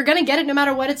need it. You're going to get it no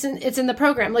matter what it's in the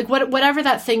program. Like whatever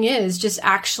that thing is, just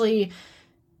actually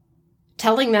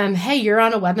telling them, hey, you're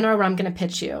on a webinar where I'm going to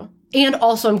pitch you. And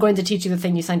also I'm going to teach you the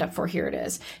thing you signed up for. Here it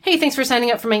is. Hey, thanks for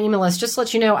signing up for my email list. Just to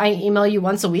let you know, I email you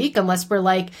once a week unless we're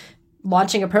like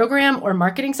launching a program or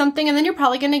marketing something. And then you're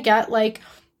probably going to get like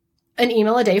an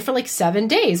email a day for like 7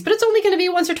 days, but it's only going to be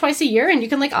once or twice a year. And you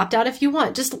can like opt out if you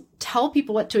want. Just tell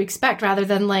people what to expect rather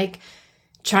than like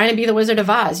trying to be the Wizard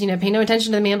of Oz, pay no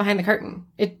attention to the man behind the curtain.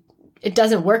 It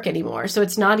doesn't work anymore. So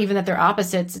it's not even that they're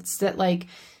opposites. It's that like,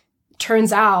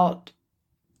 turns out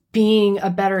being a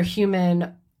better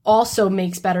human also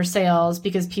makes better sales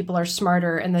because people are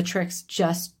smarter and the tricks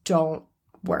just don't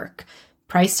work.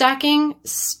 Price stacking,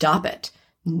 stop it.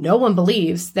 No one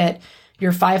believes that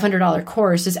your $500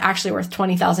 course is actually worth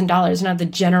 $20,000 and out of the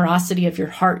generosity of your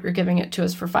heart, you're giving it to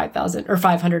us for $5,000 or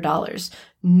 $500.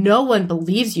 No one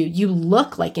believes you. You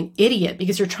look like an idiot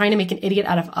because you're trying to make an idiot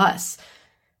out of us.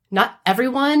 not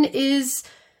everyone is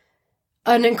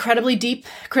an incredibly deep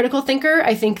critical thinker.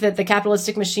 I think that the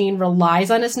capitalistic machine relies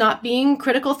on us not being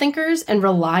critical thinkers and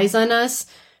relies on us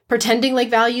pretending like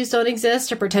values don't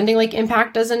exist, or pretending like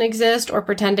impact doesn't exist, or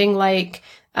pretending like,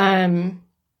 I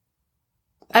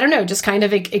don't know, just kind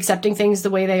of accepting things the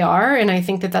way they are. And I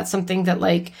think that that's something that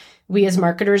like we as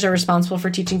marketers are responsible for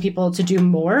teaching people to do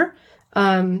more.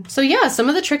 So yeah, some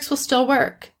of the tricks will still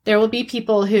work. There will be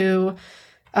people who,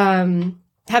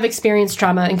 have experienced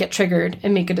trauma and get triggered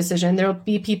and make a decision. There will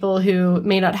be people who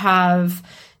may not have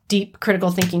deep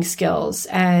critical thinking skills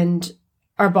and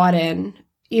are bought in,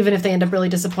 even if they end up really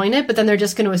disappointed, but then they're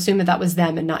just going to assume that that was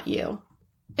them and not you.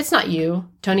 It's not you,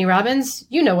 Tony Robbins.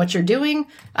 You know what you're doing.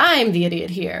 I'm the idiot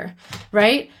here,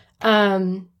 right?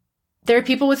 There are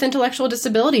people with intellectual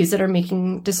disabilities that are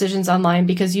making decisions online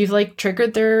because you've like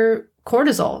triggered their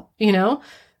cortisol, you know?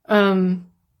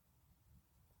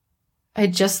 I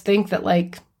just think that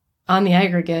like on the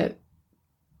aggregate,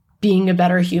 being a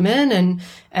better human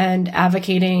and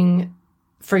advocating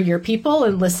for your people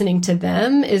and listening to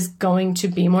them is going to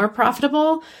be more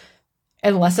profitable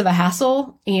and less of a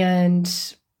hassle. And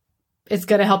it's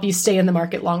going to help you stay in the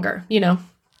market longer, you know?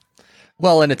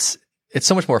 Well, and it's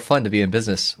so much more fun to be in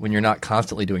business when you're not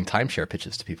constantly doing timeshare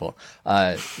pitches to people,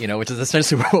 you know, which is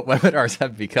essentially what webinars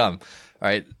have become,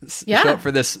 right? Yeah. Show up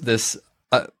for this,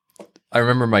 I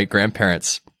remember my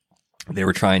grandparents, they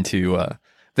were trying to,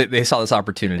 they saw this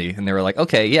opportunity and they were like,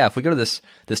 okay, yeah, if we go to this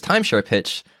timeshare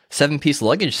pitch, 7-piece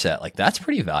luggage set, like that's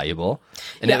pretty valuable.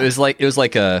 And it was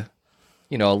like a,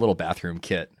 you know, a little bathroom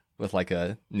kit with like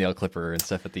a nail clipper and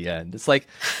stuff at the end. It's like,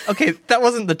 okay, that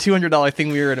wasn't the $200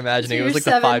 thing we were imagining. So it was like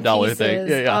the $5 thing.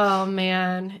 Yeah. Oh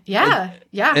man. Yeah.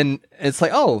 And it's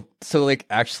like, oh, so like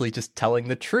actually just telling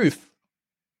the truth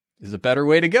is a better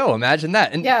way to go. Imagine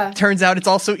that. And it turns out it's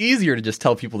also easier to just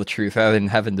tell people the truth rather than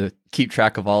having to keep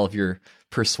track of all of your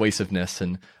persuasiveness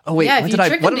and, oh wait, what did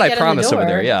I promise over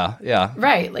there? Yeah.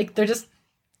 Right. Like they're just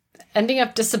ending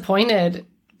up disappointed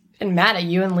and mad at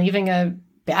you and leaving a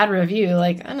bad review.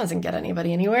 Like that doesn't get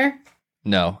anybody anywhere.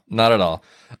 No, not at all.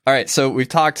 All right. So we've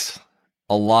talked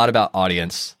a lot about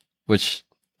audience, which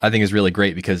I think is really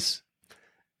great because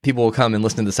people will come and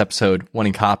listen to this episode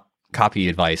wanting copy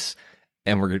advice.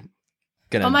 And we're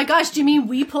gonna. Oh my gosh! Do you mean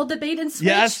we pulled the bait and switch?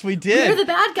 Yes, we did. We're the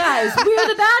bad guys. We're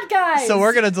the bad guys. So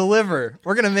we're gonna deliver.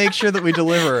 We're gonna make sure that we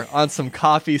deliver on some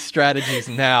copy strategies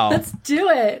now. Let's do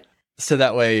it. So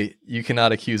that way you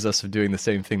cannot accuse us of doing the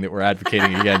same thing that we're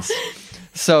advocating against.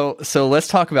 So let's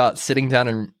talk about sitting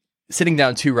down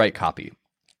to write copy,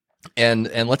 and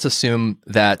let's assume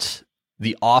that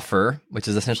the offer, which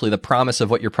is essentially the promise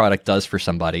of what your product does for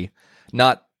somebody,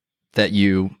 not that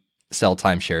you sell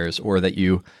timeshares or that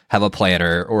you have a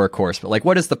planner or a course, but like,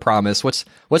 what is the promise? What's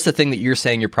the thing that you're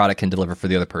saying your product can deliver for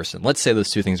the other person? Let's say those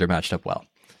two things are matched up well.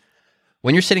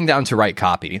 When you're sitting down to write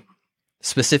copy,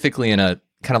 specifically in a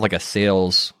kind of like a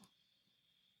sales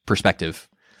perspective,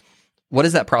 what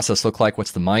does that process look like?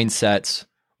 What's the mindset?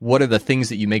 What are the things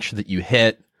that you make sure that you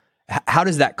hit? How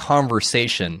does that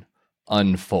conversation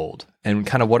unfold? And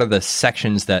kind of what are the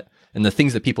sections and the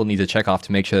things that people need to check off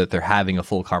to make sure that they're having a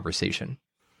full conversation?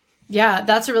 Yeah,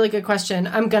 that's a really good question.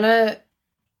 I'm going to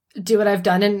do what I've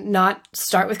done and not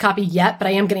start with copy yet, but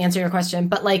I am going to answer your question.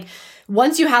 But like,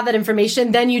 once you have that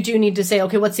information, then you do need to say,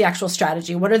 okay, what's the actual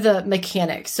strategy? What are the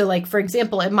mechanics? So like, for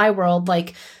example, in my world,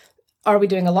 like, are we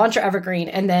doing a launch or evergreen?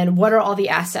 And then what are all the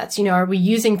assets? You know, are we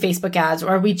using Facebook ads or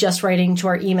are we just writing to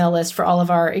our email list for all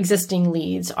of our existing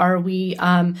leads? Are we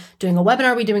doing a webinar?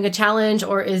 Are we doing a challenge?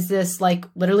 Or is this like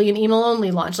literally an email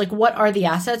only launch? Like, what are the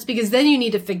assets? Because then you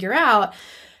need to figure out,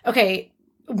 okay,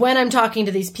 when I'm talking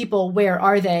to these people, where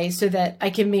are they? So that I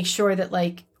can make sure that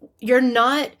like, you're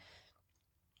not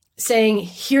saying,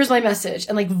 here's my message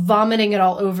and like vomiting it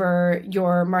all over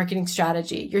your marketing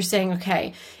strategy. You're saying,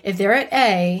 okay, if they're at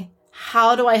A,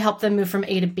 how do I help them move from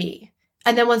A to B?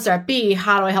 And then once they're at B,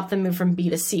 how do I help them move from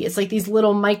B to C? It's like these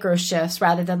little micro shifts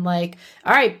rather than like,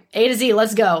 all right, A to Z,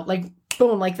 let's go. Like,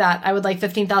 boom, like that. I would like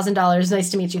 $15,000. Nice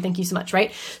to meet you. Thank you so much.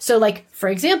 Right. So like, for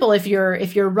example, if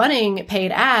you're running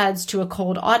paid ads to a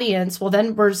cold audience, well,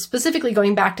 then we're specifically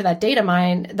going back to that data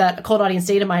mine, that cold audience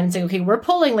data mine and saying, okay, we're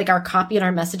pulling like our copy and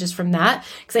our messages from that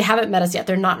because they haven't met us yet.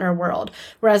 They're not in our world.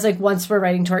 Whereas like once we're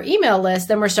writing to our email list,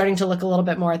 then we're starting to look a little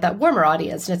bit more at that warmer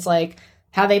audience. And it's like,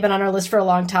 have they been on our list for a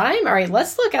long time? All right,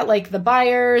 let's look at like the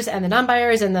buyers and the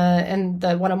non-buyers and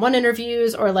the one-on-one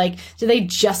interviews, or like, do they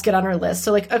just get on our list?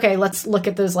 So like, okay, let's look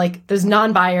at those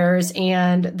non-buyers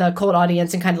and the cold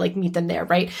audience and kind of like meet them there,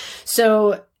 right?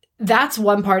 So that's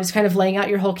one part, is kind of laying out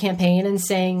your whole campaign and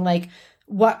saying like,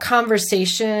 what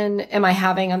conversation am I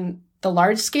having the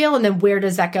large scale, and then where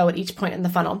does that go at each point in the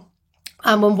funnel.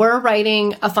 When we're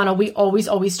writing a funnel, we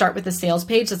always start with the sales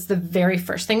page. That's the very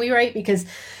first thing we write, because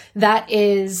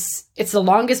it's the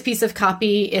longest piece of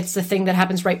copy. It's the thing that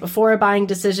happens right before a buying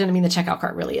decision. I mean, the checkout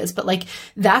cart really is, but like,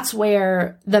 that's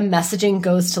where the messaging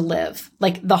goes to live,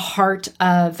 like the heart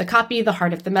of the copy, the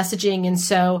heart of the messaging. And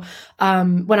so,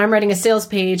 when I'm writing a sales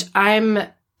page, I'm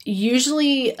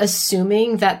usually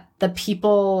assuming that the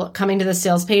people coming to the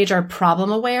sales page are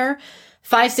problem aware.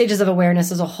 5 stages of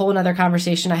awareness is a whole nother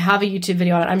conversation. I have a YouTube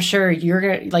video on it. I'm sure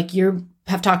you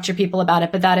have talked to your people about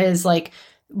it, but that is like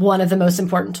one of the most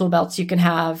important tool belts you can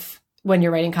have when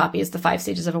you're writing copy, is the 5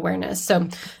 stages of awareness. So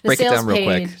break it down real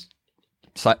quick.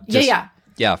 So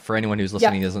Yeah. For anyone who's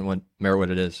listening, doesn't remember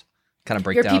what it is. Kind of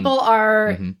break your down. Your people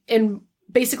are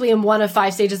basically in one of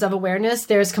 5 stages of awareness.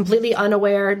 There's completely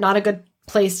unaware, not a good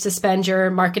place to spend your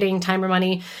marketing time or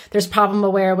money. There's problem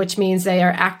aware, which means they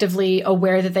are actively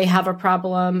aware that they have a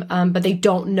problem, but they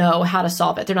don't know how to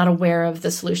solve it. They're not aware of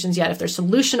the solutions yet. If they're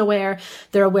solution aware,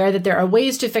 they're aware that there are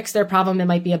ways to fix their problem. It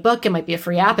might be a book, it might be a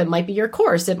free app, it might be your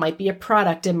course, it might be a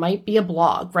product, it might be a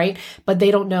blog, right? But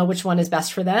they don't know which one is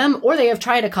best for them, or they have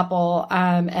tried a couple,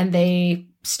 and they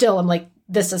still, I'm like,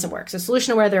 this doesn't work. So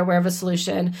solution aware, they're aware of a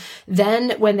solution.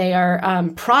 Then when they are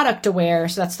product aware,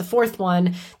 so that's the 4th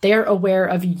one, they are aware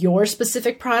of your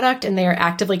specific product, and they are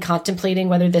actively contemplating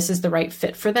whether this is the right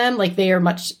fit for them. Like, they are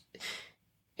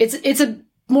it's a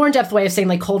more in-depth way of saying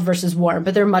like cold versus warm,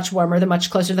 but they're much warmer. They're much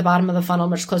closer to the bottom of the funnel,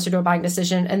 much closer to a buying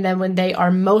decision. And then when they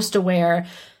are most aware,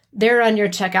 they're on your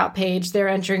checkout page, they're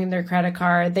entering their credit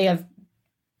card, they have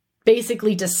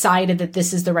basically decided that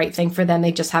this is the right thing for them.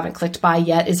 They just haven't clicked buy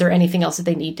yet. Is there anything else that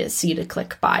they need to see to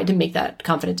click buy to make that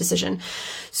confident decision?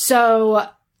 So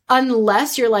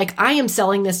unless you're like, I am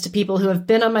selling this to people who have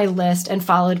been on my list and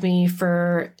followed me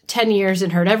for 10 years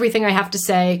and heard everything I have to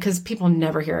say, because people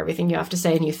never hear everything you have to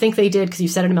say, and you think they did because you've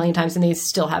said it a million times and they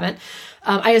still haven't.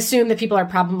 I assume that people are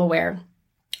problem aware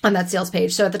on that sales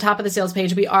page. So at the top of the sales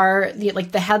page,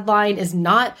 the headline is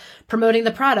not promoting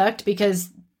the product, because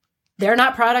they're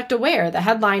not product aware. The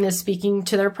headline is speaking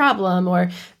to their problem,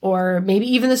 or maybe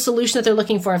even the solution that they're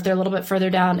looking for if they're a little bit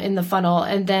further down in the funnel.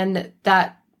 And then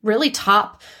that really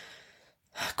top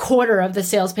quarter of the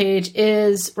sales page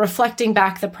is reflecting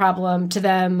back the problem to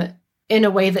them in a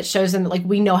way that shows them that, like,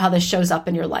 we know how this shows up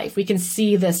in your life. We can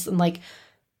see this in like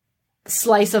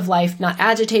slice of life, not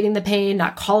agitating the pain,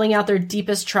 not calling out their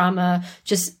deepest trauma,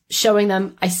 just showing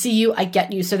them, I see you, I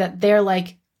get you, so that they're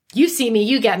like, you see me,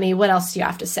 you get me, what else do you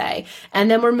have to say? And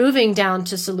then we're moving down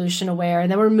to solution aware, and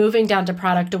then we're moving down to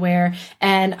product aware.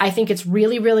 And I think it's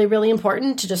really, really, really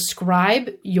important to describe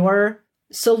your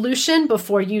solution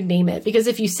before you name it. Because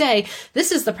if you say,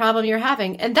 this is the problem you're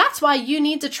having, and that's why you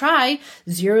need to try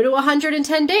 0 to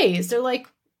 110 days, they're like,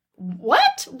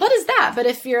 what is that? But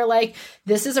if you're like,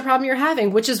 this is a problem you're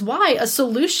having, which is why a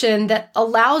solution that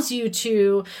allows you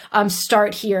to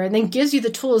start here and then gives you the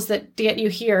tools that get you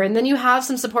here, and then you have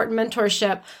some support and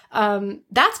mentorship,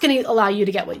 that's going to allow you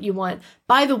to get what you want.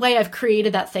 By the way, I've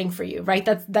created that thing for you, right?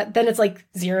 Then it's like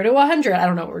 0 to 100. I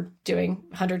don't know what we're doing.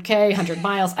 100K, 100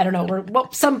 miles. I don't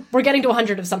know. We're getting to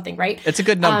 100 of something, right? It's a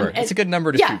good number. It's a good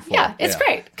number to shoot for. Yeah, it's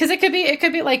great. Cause it could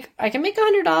be like, I can make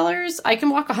 $100. I can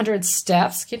walk 100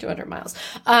 steps. Can't do 100 miles.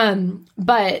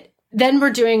 But then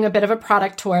we're doing a bit of a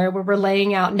product tour where we're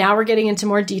laying out. Now we're getting into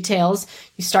more details.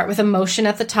 You start with emotion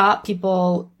at the top.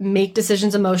 People make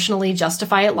decisions emotionally,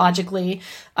 justify it logically,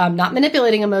 not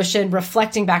manipulating emotion,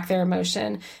 reflecting back their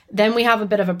emotion. Then we have a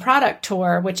bit of a product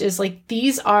tour, which is like,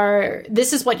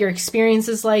 this is what your experience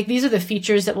is like. These are the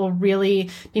features that will really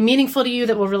be meaningful to you,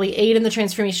 that will really aid in the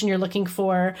transformation you're looking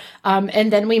for.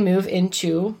 And then we move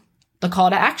into the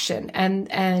call to action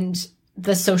and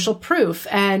the social proof.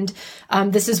 And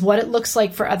this is what it looks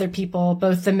like for other people,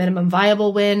 both the minimum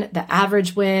viable win, the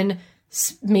average win,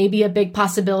 maybe a big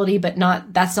possibility, but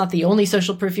that's not the only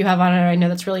social proof you have on it. I know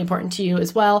that's really important to you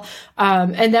as well.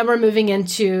 And then we're moving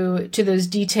into those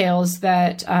details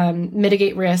that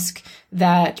mitigate risk,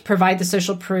 that provide the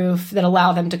social proof, that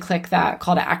allow them to click that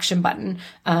call to action button,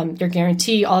 your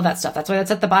guarantee, all of that stuff. That's why that's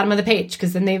at the bottom of the page,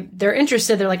 because then they're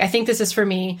interested. They're like, I think this is for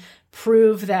me.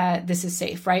 Prove that this is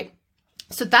safe, right?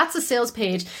 So that's the sales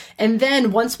page. And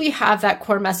then once we have that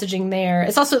core messaging there,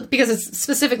 it's also because it's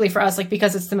specifically for us, like,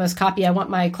 because it's the most copy, I want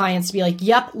my clients to be like,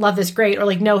 yep, love this, great. Or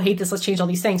like, no, hate this, let's change all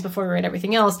these things before we write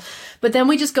everything else. But then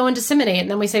we just go and disseminate. And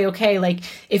then we say, okay, like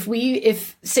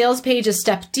if sales page is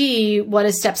step D, what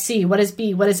is step C? What is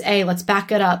B? What is A? Let's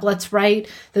back it up. Let's write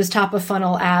those top of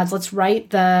funnel ads. Let's write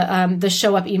the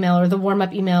show up email or the warm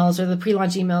up emails or the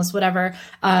pre-launch emails, whatever,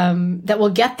 that will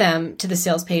get them to the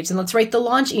sales page. And let's write the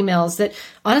launch emails that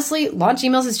honestly, launch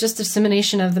emails is just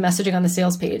dissemination of the messaging on the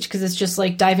sales page, because it's just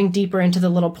like diving deeper into the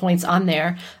little points on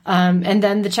there. And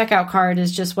then the checkout card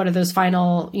is just one of those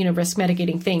final, risk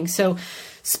mitigating things. So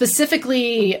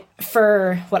specifically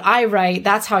for what I write,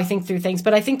 that's how I think through things.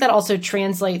 But I think that also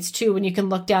translates to when you can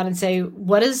look down and say,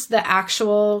 what is the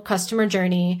actual customer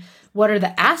journey? What are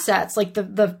the assets, like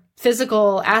the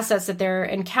physical assets that they're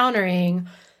encountering?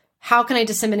 How can I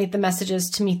disseminate the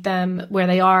messages to meet them where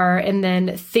they are? And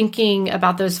then thinking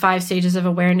about those 5 stages of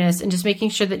awareness and just making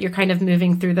sure that you're kind of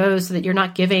moving through those so that you're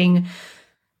not giving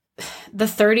the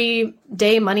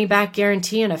 30-day money back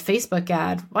guarantee in a Facebook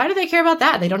ad. Why do they care about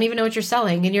that? They don't even know what you're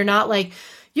selling. And you're not like,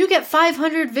 you get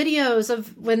 500 videos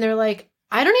of when they're like,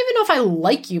 I don't even know if I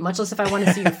like you, much less if I want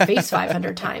to see your face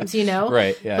 500 times,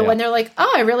 Right. Yeah. But when they're like,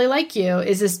 oh, I really like you.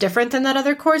 Is this different than that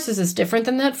other course? Is this different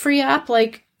than that free app?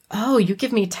 Like, oh, you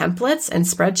give me templates and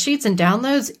spreadsheets and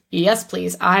downloads? Yes,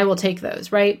 please. I will take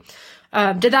those. Right.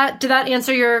 Did that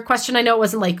answer your question? I know it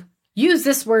wasn't like, use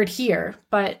this word here,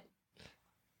 but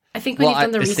I think when you've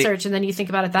done the research and then you think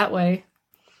about it that way.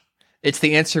 It's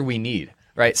the answer we need,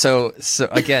 right? So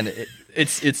again,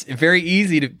 it's very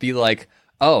easy to be like,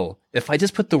 oh, if I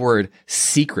just put the word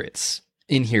secrets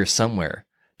in here somewhere,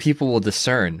 people will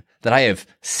discern that I have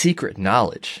secret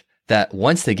knowledge, that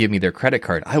once they give me their credit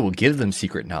card, I will give them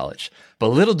secret knowledge. But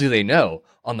little do they know,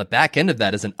 on the back end of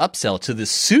that is an upsell to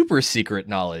this super secret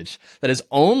knowledge that is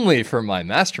only for my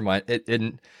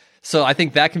mastermind. So I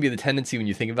think that can be the tendency when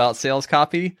you think about sales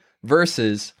copy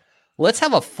versus let's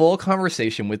have a full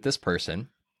conversation with this person,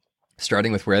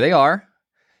 starting with where they are,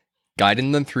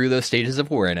 guiding them through those stages of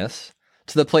awareness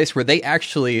to the place where they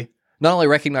actually not only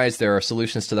recognize there are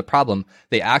solutions to the problem,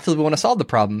 they actively want to solve the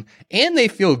problem, and they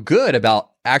feel good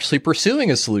about actually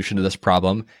pursuing a solution to this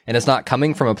problem. And it's not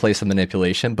coming from a place of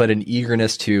manipulation, but an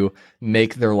eagerness to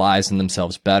make their lives and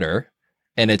themselves better.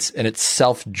 And it's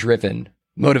self-driven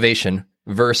motivation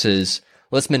versus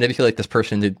let's manipulate this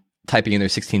person into typing in their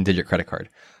 16-digit credit card.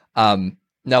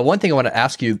 Now, one thing I want to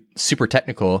ask you, super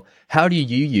technical, how do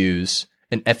you use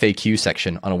an FAQ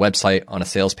section on a website, on a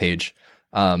sales page?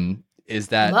 Is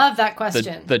that love that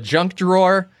question? The junk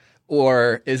drawer,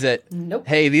 or is it, nope,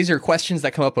 hey, these are questions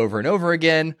that come up over and over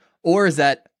again, or is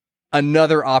that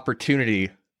another opportunity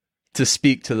to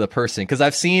speak to the person? Because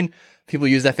I've seen people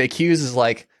use FAQs as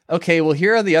like, okay, well,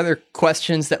 here are the other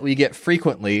questions that we get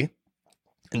frequently.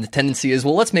 And the tendency is,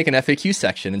 well, let's make an FAQ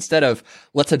section instead of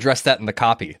let's address that in the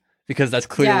copy, because that's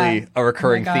clearly a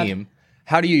recurring theme.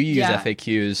 How do you use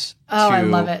FAQs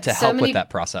to help with that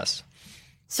process?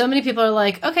 So many people are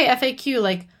like, okay, FAQ,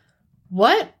 like,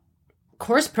 what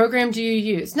course program do you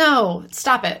use? No,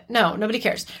 stop it. No, nobody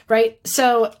cares, right?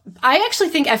 So I actually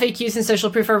think FAQs and social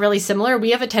proof are really similar.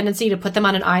 We have a tendency to put them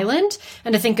on an island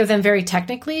and to think of them very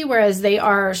technically, whereas they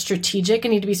are strategic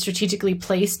and need to be strategically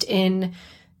placed in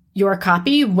your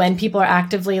copy when people are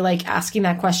actively like asking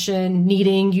that question,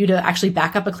 needing you to actually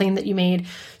back up a claim that you made.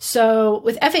 So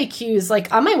with FAQs,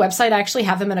 like on my website, I actually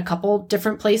have them in a couple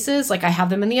different places. Like I have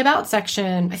them in the about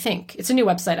section. I think it's a new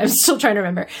website. I'm still trying to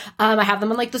remember. I have them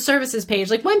on like the services page.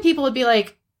 Like when people would be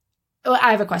like, oh,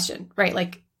 I have a question, right?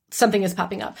 Like something is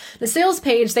popping up. The sales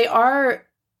page, they are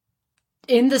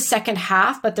in the second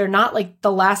half, but they're not like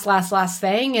the last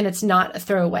thing. And it's not a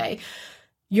throwaway.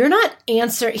 You're not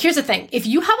answering. Here's the thing. If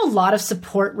you have a lot of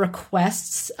support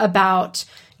requests about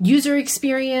user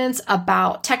experience,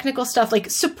 about technical stuff, like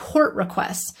support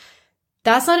requests,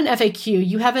 that's not an FAQ.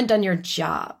 You haven't done your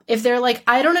job. If they're like,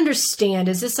 I don't understand.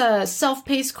 Is this a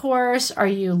self-paced course? Are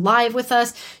you live with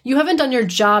us? You haven't done your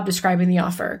job describing the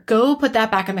offer. Go put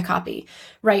that back in the copy,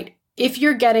 right? If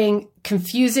you're getting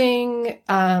confusing,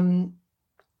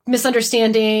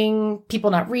 misunderstanding, people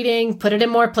not reading, put it in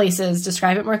more places,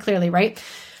 describe it more clearly, right?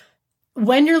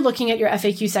 When you're looking at your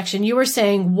FAQ section, you are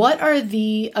saying, what are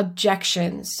the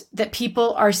objections that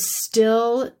people are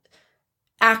still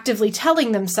actively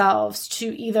telling themselves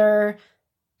to either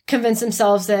convince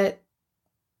themselves that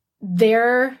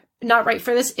they're not right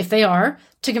for this, if they are,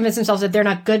 to convince themselves that they're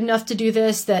not good enough to do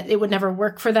this, that it would never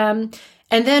work for them.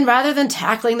 And then rather than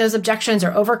tackling those objections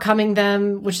or overcoming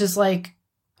them, which is like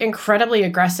incredibly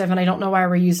aggressive. And I don't know why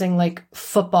we're using like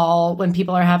football when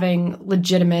people are having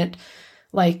legitimate,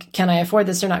 like, can I afford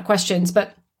this or not questions,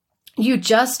 but you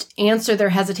just answer their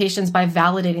hesitations by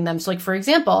validating them. So like, for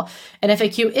example, an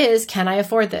FAQ is, can I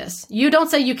afford this? You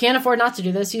don't say you can't afford not to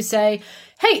do this. You say,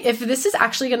 hey, if this is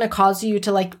actually going to cause you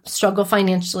to like struggle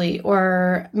financially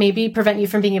or maybe prevent you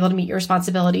from being able to meet your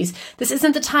responsibilities, this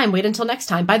isn't the time. Wait until next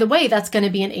time. By the way, that's going to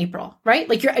be in April, right?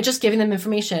 Like you're just giving them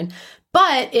information.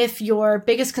 But if your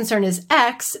biggest concern is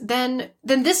X, then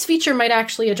this feature might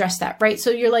actually address that, right?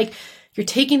 So you're like, you're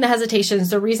taking the hesitations,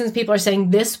 the reasons people are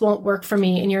saying this won't work for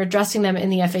me, and you're addressing them in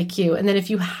the FAQ. And then if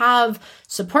you have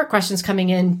support questions coming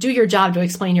in, do your job to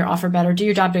explain your offer better, do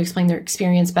your job to explain their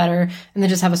experience better, and then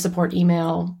just have a support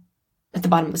email at the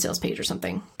bottom of the sales page or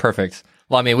something. Perfect.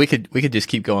 Well, I mean, we could just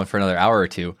keep going for another hour or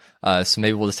two. So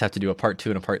maybe we'll just have to do a part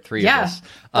 2 and a part 3 of this.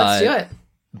 Let's do it.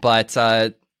 But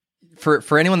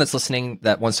for anyone that's listening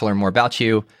that wants to learn more about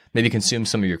you, maybe consume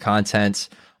some of your content,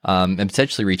 and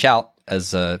potentially reach out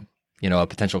as a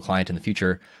potential client in the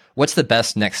future, what's the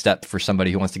best next step for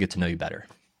somebody who wants to get to know you better?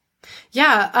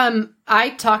 Yeah.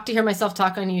 I talk to hear myself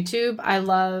talk on YouTube.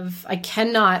 I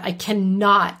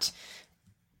cannot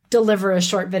deliver a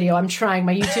short video. I'm trying.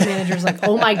 My YouTube manager's like,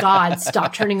 oh my God,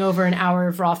 stop turning over an hour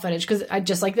of raw footage. Cause I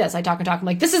just like this, I talk and talk. I'm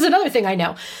like, this is another thing I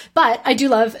know, but I do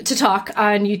love to talk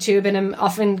on YouTube, and I'm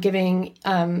often giving,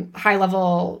 high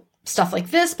level stuff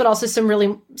like this, but also some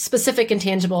really specific and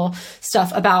tangible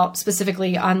stuff about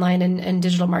specifically online and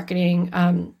digital marketing.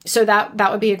 So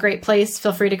that would be a great place.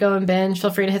 Feel free to go and binge.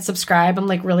 Feel free to hit subscribe. I'm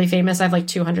like really famous. I have like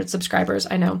 200 subscribers.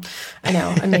 I know.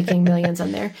 I'm making millions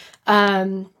on there.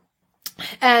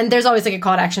 And there's always like a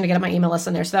call to action to get on my email list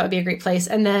on there. So that would be a great place.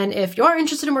 And then if you're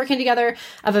interested in working together,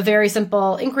 I have a very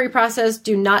simple inquiry process.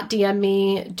 Do not DM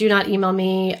me. Do not email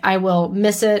me. I will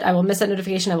miss it. I will miss that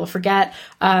notification. I will forget.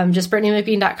 Just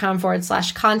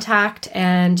BrittanyMcBean.com/contact,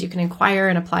 and you can inquire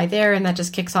and apply there. And that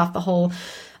just kicks off the whole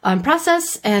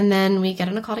process. And then we get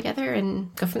on a call together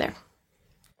and go from there.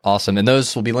 Awesome. And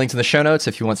those will be linked in the show notes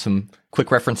if you want some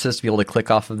quick references to be able to click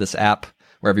off of this app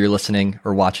wherever you're listening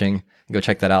or watching. Go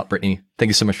check that out. Brittany, thank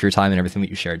you so much for your time and everything that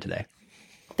you shared today.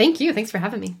 Thank you. Thanks for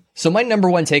having me. So my number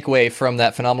one takeaway from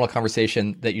that phenomenal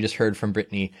conversation that you just heard from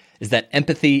Brittany is that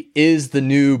empathy is the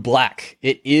new black.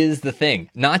 It is the thing,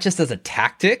 not just as a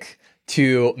tactic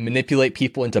to manipulate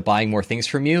people into buying more things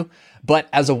from you, but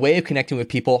as a way of connecting with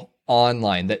people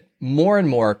online, that more and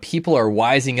more people are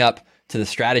wising up to the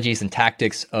strategies and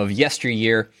tactics of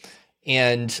yesteryear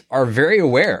and are very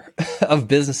aware of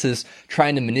businesses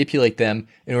trying to manipulate them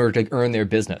in order to earn their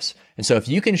business. And so if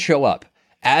you can show up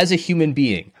as a human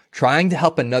being, trying to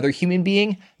help another human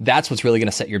being, that's what's really going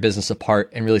to set your business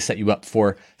apart and really set you up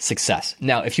for success.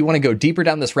 Now, if you want to go deeper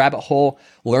down this rabbit hole,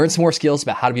 learn some more skills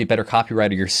about how to be a better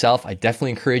copywriter yourself, I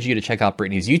definitely encourage you to check out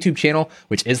Brittany's YouTube channel,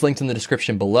 which is linked in the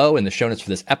description below in the show notes for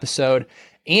this episode.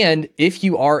 And if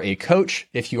you are a coach,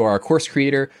 if you are a course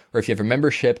creator, or if you have a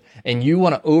membership and you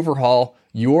want to overhaul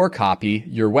your copy,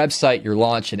 your website, your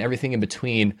launch, and everything in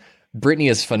between, Brittany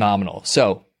is phenomenal.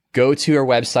 So go to her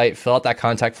website, fill out that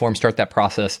contact form, start that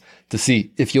process to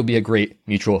see if you'll be a great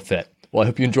mutual fit. Well, I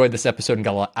hope you enjoyed this episode and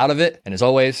got a lot out of it. And as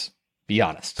always, be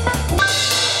honest.